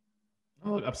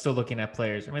 I'm still looking at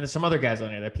players. I mean, there's some other guys on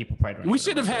there that people probably don't. We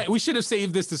should have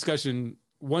saved this discussion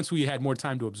once we had more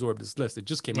time to absorb this list. It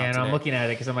just came out. Yeah, I'm looking at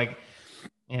it because I'm like,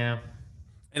 yeah.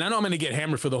 And I know I'm going to get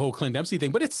hammered for the whole Clint Dempsey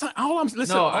thing, but it's all I'm listening.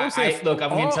 No, I'm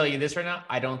going to tell you this right now.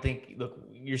 I don't think. Look,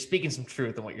 you're speaking some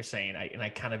truth in what you're saying, I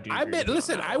kind of do. I bet.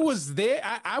 Listen, I was there.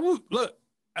 I would look.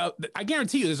 I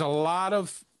guarantee you, there's a lot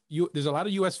of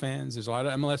US fans, there's a lot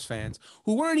of MLS fans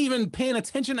who weren't even paying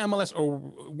attention to MLS or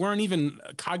weren't even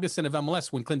cognizant of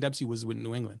MLS when Clint Dempsey was with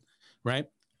New England, right?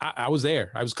 I was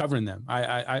there. I was covering them.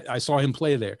 I saw him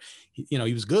play there. He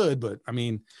was good, but I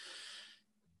mean,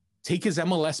 take his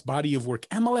MLS body of work,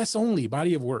 MLS only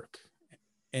body of work,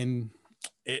 and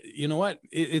you know what?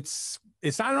 It's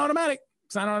not an automatic.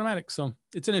 It's not automatic. So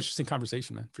it's an interesting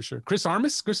conversation, man, for sure. Chris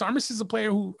Armas is a player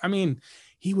who, I mean,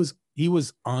 he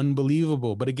was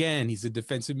unbelievable. But again, he's a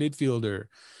defensive midfielder.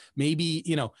 Maybe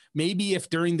if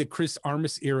during the Chris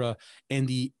Armas era and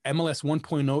the MLS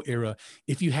 1.0 era,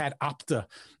 if you had Opta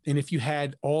and if you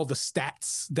had all the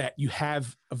stats that you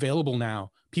have available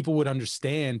now, people would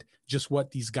understand just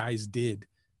what these guys did.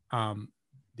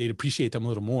 They'd appreciate them a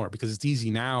little more because it's easy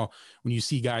now when you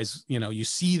see guys, you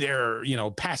see their,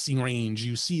 passing range,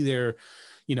 you see their,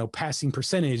 passing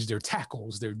percentage, their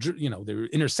tackles, their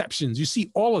interceptions. You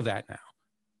see all of that now.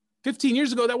 15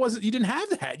 years ago, you didn't have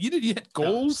that. You had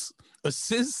goals,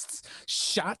 assists,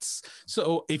 shots.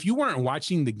 So if you weren't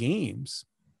watching the games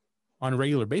on a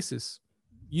regular basis,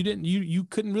 you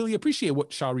couldn't really appreciate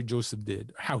what Shari Joseph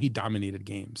did, how he dominated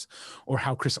games, or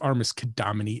how Chris Armas could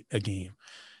dominate a game.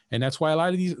 And that's why a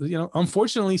lot of these,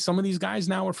 unfortunately, some of these guys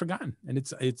now are forgotten, and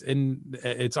it's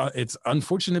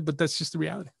unfortunate, but that's just the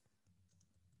reality.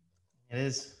 It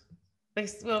is.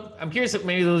 Well, I'm curious if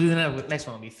maybe they'll do the next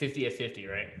one will be 50-50,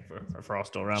 right? For all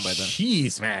still around by then.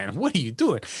 Jeez, man, what are you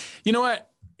doing? You know what?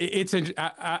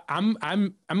 I'm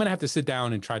gonna have to sit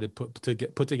down and try to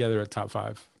put together a top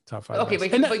five. Okay, but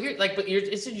it's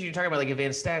interesting you're talking about like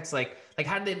advanced stats. Like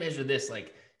how do they measure this?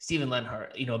 Like Steven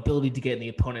Lenhart, ability to get in the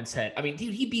opponent's head. I mean,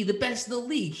 dude, he'd be the best in the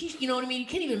league. You know what I mean? You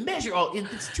can't even measure all.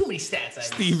 It's too many stats.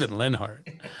 Steven Lenhart.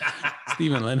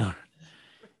 Steven Lenhart.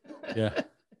 Yeah.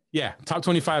 Yeah. Top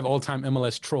 25 all-time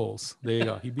MLS trolls. There you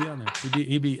go. He'd be on there.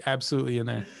 He'd be absolutely in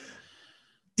there.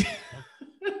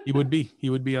 He would be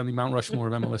on the Mount Rushmore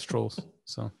of MLS trolls.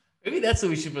 So maybe that's what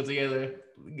we should put together.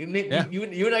 Yeah.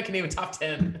 You and I can name a top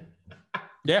 10.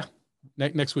 Yeah.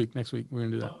 Next week we're gonna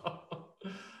do that.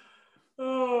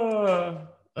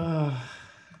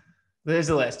 There's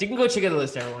a list. You can go check out the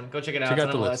list, everyone. Go check it out. Check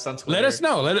out the list on Twitter. Let us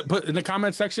know. Let it put in the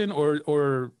comment section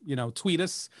or tweet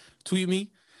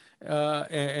me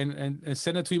and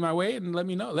send a tweet my way and let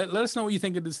me know. Let us know what you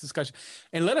think of this discussion,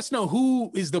 and let us know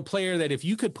who is the player that if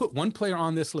you could put one player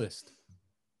on this list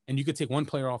and you could take one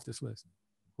player off this list,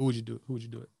 who would you do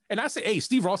it? And I say, hey,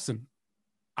 Steve Ralston.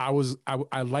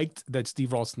 I liked that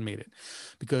Steve Ralston made it,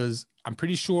 because I'm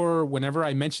pretty sure whenever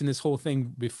I mentioned this whole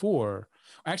thing before,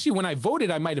 actually when I voted,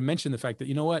 I might have mentioned the fact that,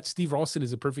 you know what, Steve Ralston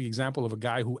is a perfect example of a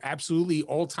guy who absolutely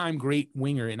all-time great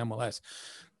winger in MLS.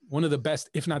 One of the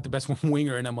best, if not the best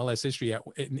winger in MLS history.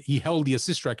 He held the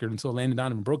assist record until Landon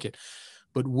Donovan broke it.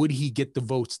 But would he get the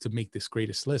votes to make this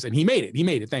greatest list? And he made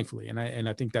it, thankfully. And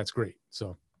I think that's great.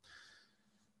 So,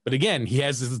 but again, he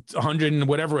has 100 and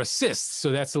whatever assists.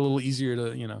 So that's a little easier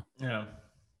to,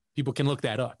 people can look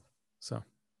that up. So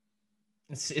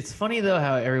it's funny though,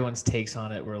 how everyone's takes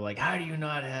on it were like, how do you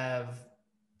not have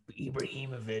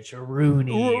Ibrahimovic or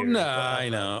Rooney? I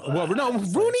know. Well, no,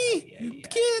 Rooney,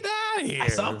 get out of here. I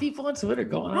saw people on Twitter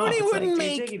going, Rooney wouldn't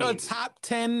make a top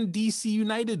 10 DC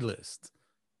United list.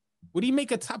 Would he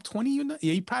make a top 20 United?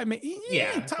 Yeah, he probably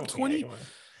make top 20.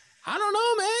 I don't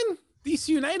know, man. DC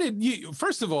United,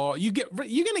 first of all, you're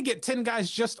going to get 10 guys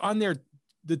just on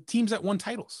the teams that won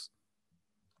titles.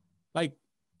 Like,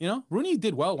 Rooney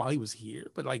did well while he was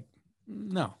here, but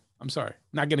no, I'm sorry.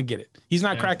 Not going to get it. He's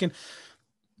not cracking.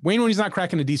 Wayne Rooney's not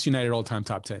cracking the DC United all-time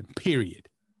top 10, period.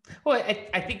 Well,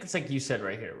 I think it's like you said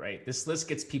right here, right? This list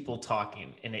gets people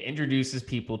talking, and it introduces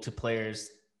people to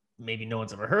players maybe no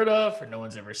one's ever heard of, or no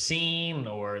one's ever seen,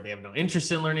 or they have no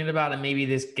interest in learning about, and maybe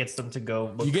this gets them to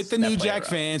go. You get the New Jack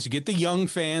fans, you get the young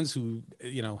fans who,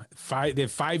 they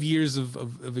have 5 years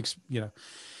of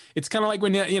it's kind of like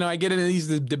when, I get into these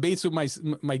debates with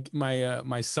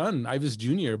my son, Ives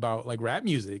Jr. about like rap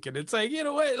music. And it's like,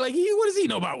 what, like, what does he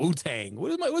know about Wu-Tang?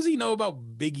 What does he know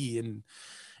about Biggie and,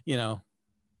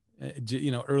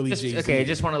 early Jay-Z? Okay. I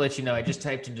just want to let you know, I just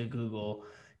typed into Google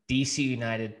DC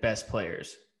United best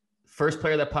players. First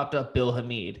player that popped up, Bill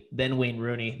Hamid, then Wayne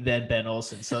Rooney, then Ben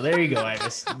Olsen. So there you go,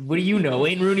 Ives. What do you know?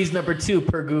 Wayne Rooney's number 2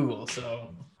 per Google.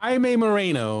 So Jaime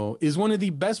Moreno is one of the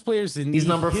best players in He's the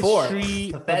number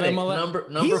history 4. of Pathetic.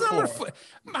 MLS. Number 4.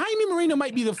 Jaime Moreno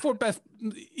might be the 4th best.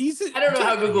 I don't know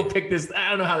how Google picked this. I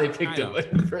don't know how they picked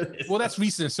it for this. Well, that's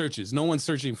recent searches. No one's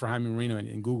searching for Jaime Moreno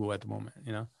in Google at the moment,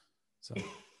 So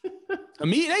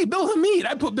Hamid, hey, Bill Hamid.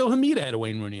 I put Bill Hamid ahead of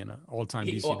Wayne Rooney in an all-time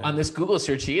DC. Well, on this Google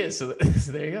search, he is. So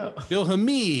there you go. Bill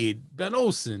Hamid, Ben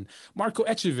Olsen, Marco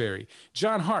Echeverri,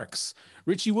 John Harkes,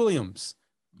 Richie Williams,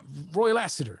 Roy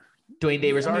Lassiter. Dwayne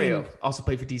De Rosario also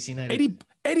played for DC United.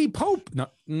 Eddie Pope. No,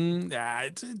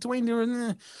 it's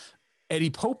Dwayne. Eddie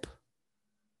Pope.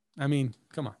 I mean,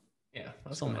 come on. Yeah,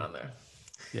 what's going on there?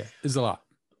 Yeah, there's a lot.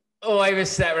 Oh,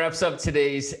 Ives, that wraps up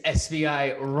today's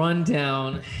SBI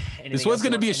rundown. This was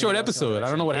going to be a short episode. I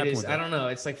don't know what happened with that. I don't know.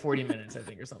 It's like 40 minutes, I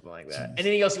think, or something like that.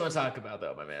 Anything else you want to talk about,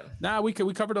 though, my man? Nah, we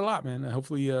covered a lot, man.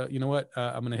 Hopefully, you know what?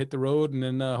 I'm going to hit the road, and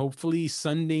then hopefully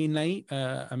Sunday night,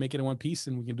 I make it in one piece,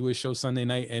 and we can do a show Sunday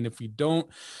night. And if we don't,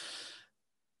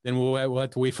 then we'll have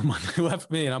to wait for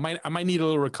Monday. I might need a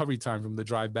little recovery time from the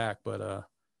drive back, but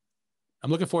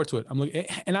I'm looking forward to it.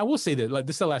 And I will say that, like,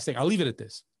 this is the last thing. I'll leave it at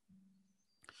this.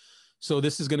 So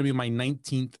this is going to be my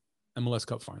 19th MLS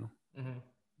Cup Final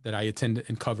that I attend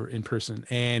and cover in person.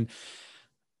 And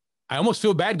I almost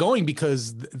feel bad going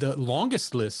because the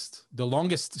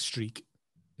longest streak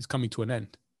is coming to an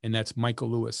end. And that's Michael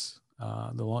Lewis,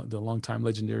 the longtime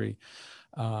legendary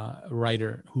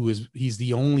writer he's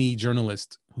the only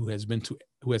journalist who has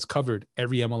covered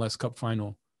every MLS Cup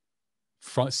Final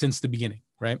since the beginning.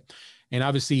 right? And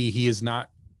obviously he is not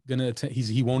going to attend.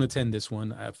 He won't attend this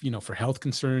one, for health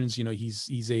concerns.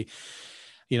 He's a,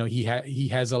 he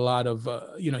has a lot of,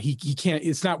 he can't,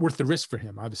 it's not worth the risk for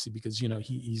him, obviously, because,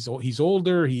 he's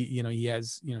older. He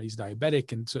has, he's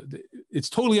diabetic. And so it's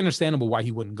totally understandable why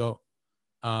he wouldn't go.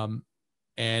 But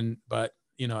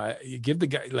you give the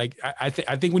guy, like, I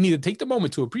think we need to take the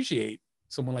moment to appreciate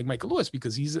someone like Michael Lewis,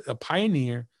 because he's a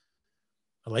pioneer,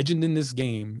 a legend in this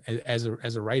game as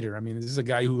a writer. I mean, this is a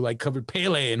guy who like covered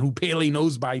Pele and who Pele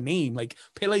knows by name. Like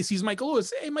Pele sees Michael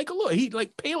Lewis, hey, Michael Lewis.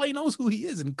 Pele knows who he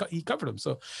is, and he covered him.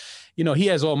 So, he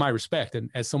has all my respect.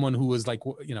 And as someone who was like,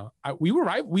 we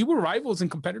were rivals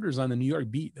and competitors on the New York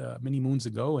beat many moons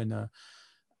ago, and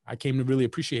I came to really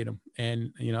appreciate him.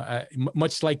 And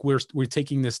much like we're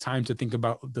taking this time to think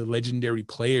about the legendary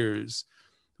players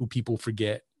who people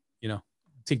forget,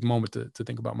 take the moment to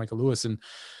think about Michael Lewis. And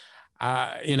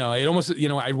it almost,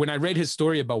 when I read his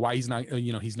story about why he's not,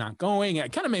 he's not going,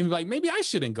 it kind of made me like, maybe I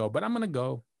shouldn't go, but I'm going to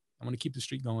go. I'm going to keep the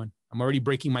streak going. I'm already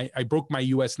I broke my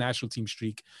U.S. national team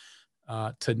streak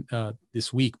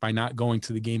this week by not going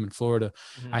to the game in Florida.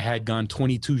 Mm-hmm. I had gone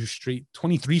 23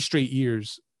 straight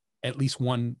years, at least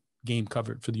one game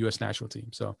covered for the U.S. national team.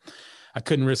 So I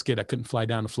couldn't risk it. I couldn't fly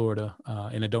down to Florida,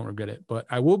 and I don't regret it. But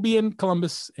I will be in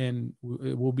Columbus, and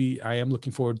I am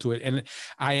looking forward to it. And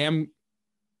I am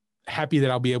happy that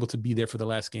I'll be able to be there for the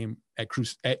last game at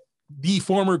the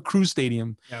former Cruz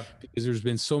Stadium, because there's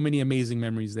been so many amazing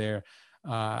memories there.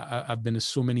 I've been to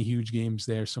so many huge games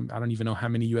there. I don't even know how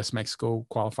many US Mexico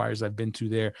qualifiers I've been to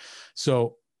there.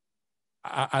 So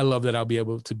I love that I'll be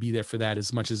able to be there for that,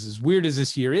 as much as weird as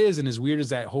this year is, and as weird as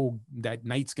that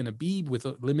night's going to be with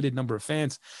a limited number of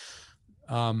fans.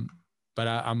 But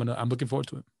I'm looking forward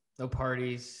to it. No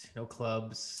parties, no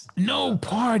clubs. No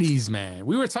parties, man.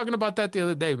 We were talking about that the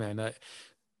other day, man.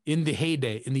 In the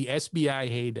SBI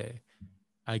heyday,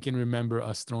 I can remember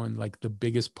us throwing like the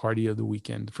biggest party of the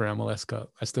weekend for MLS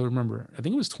Cup. I still remember. I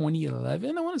think it was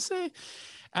 2011, I want to say.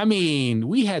 I mean,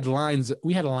 we had a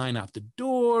line out the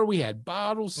door. We had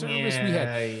bottle service. We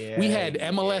had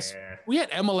MLS. We had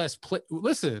MLS play.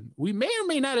 Listen, we may or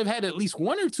may not have had at least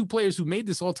one or two players who made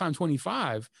this all-time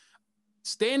 25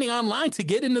 standing online to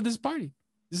get into this party.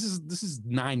 This is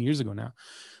 9 years ago now.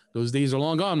 Those days are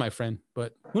long gone, my friend.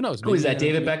 But who knows? Who is that?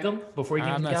 David Beckham? Before he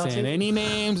came I'm to not Galarcep? saying any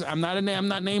names. I'm not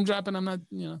name dropping. I'm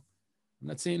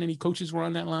not saying any coaches were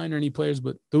on that line or any players,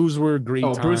 but those were great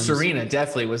times. Bruce Arena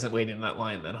definitely wasn't waiting in that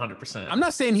line then, 100%. I'm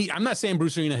not saying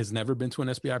Bruce Arena has never been to an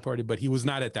SBI party, but he was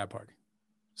not at that party.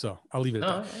 So I'll leave it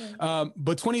at that.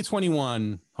 But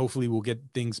 2021, hopefully we'll get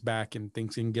things back and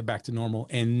things can get back to normal.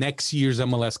 And next year's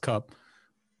MLS Cup,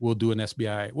 we'll do an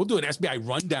SBI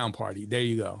rundown party. There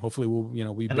you go. Hopefully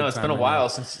I know it's been a while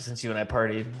since you and I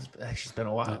partied. It's been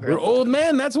a while. We're old,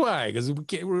 man. That's why, because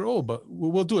we're old, but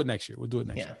we'll do it next year.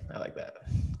 Yeah, I like that.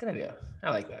 Good idea.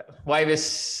 I like that.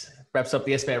 Ives wraps up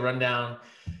the SBI rundown.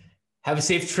 Have a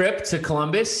safe trip to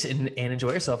Columbus and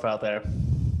enjoy yourself out there.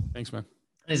 Thanks, man.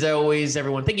 As always,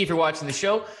 everyone, thank you for watching the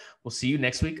show. We'll see you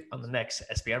next week on the next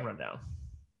SBI Rundown.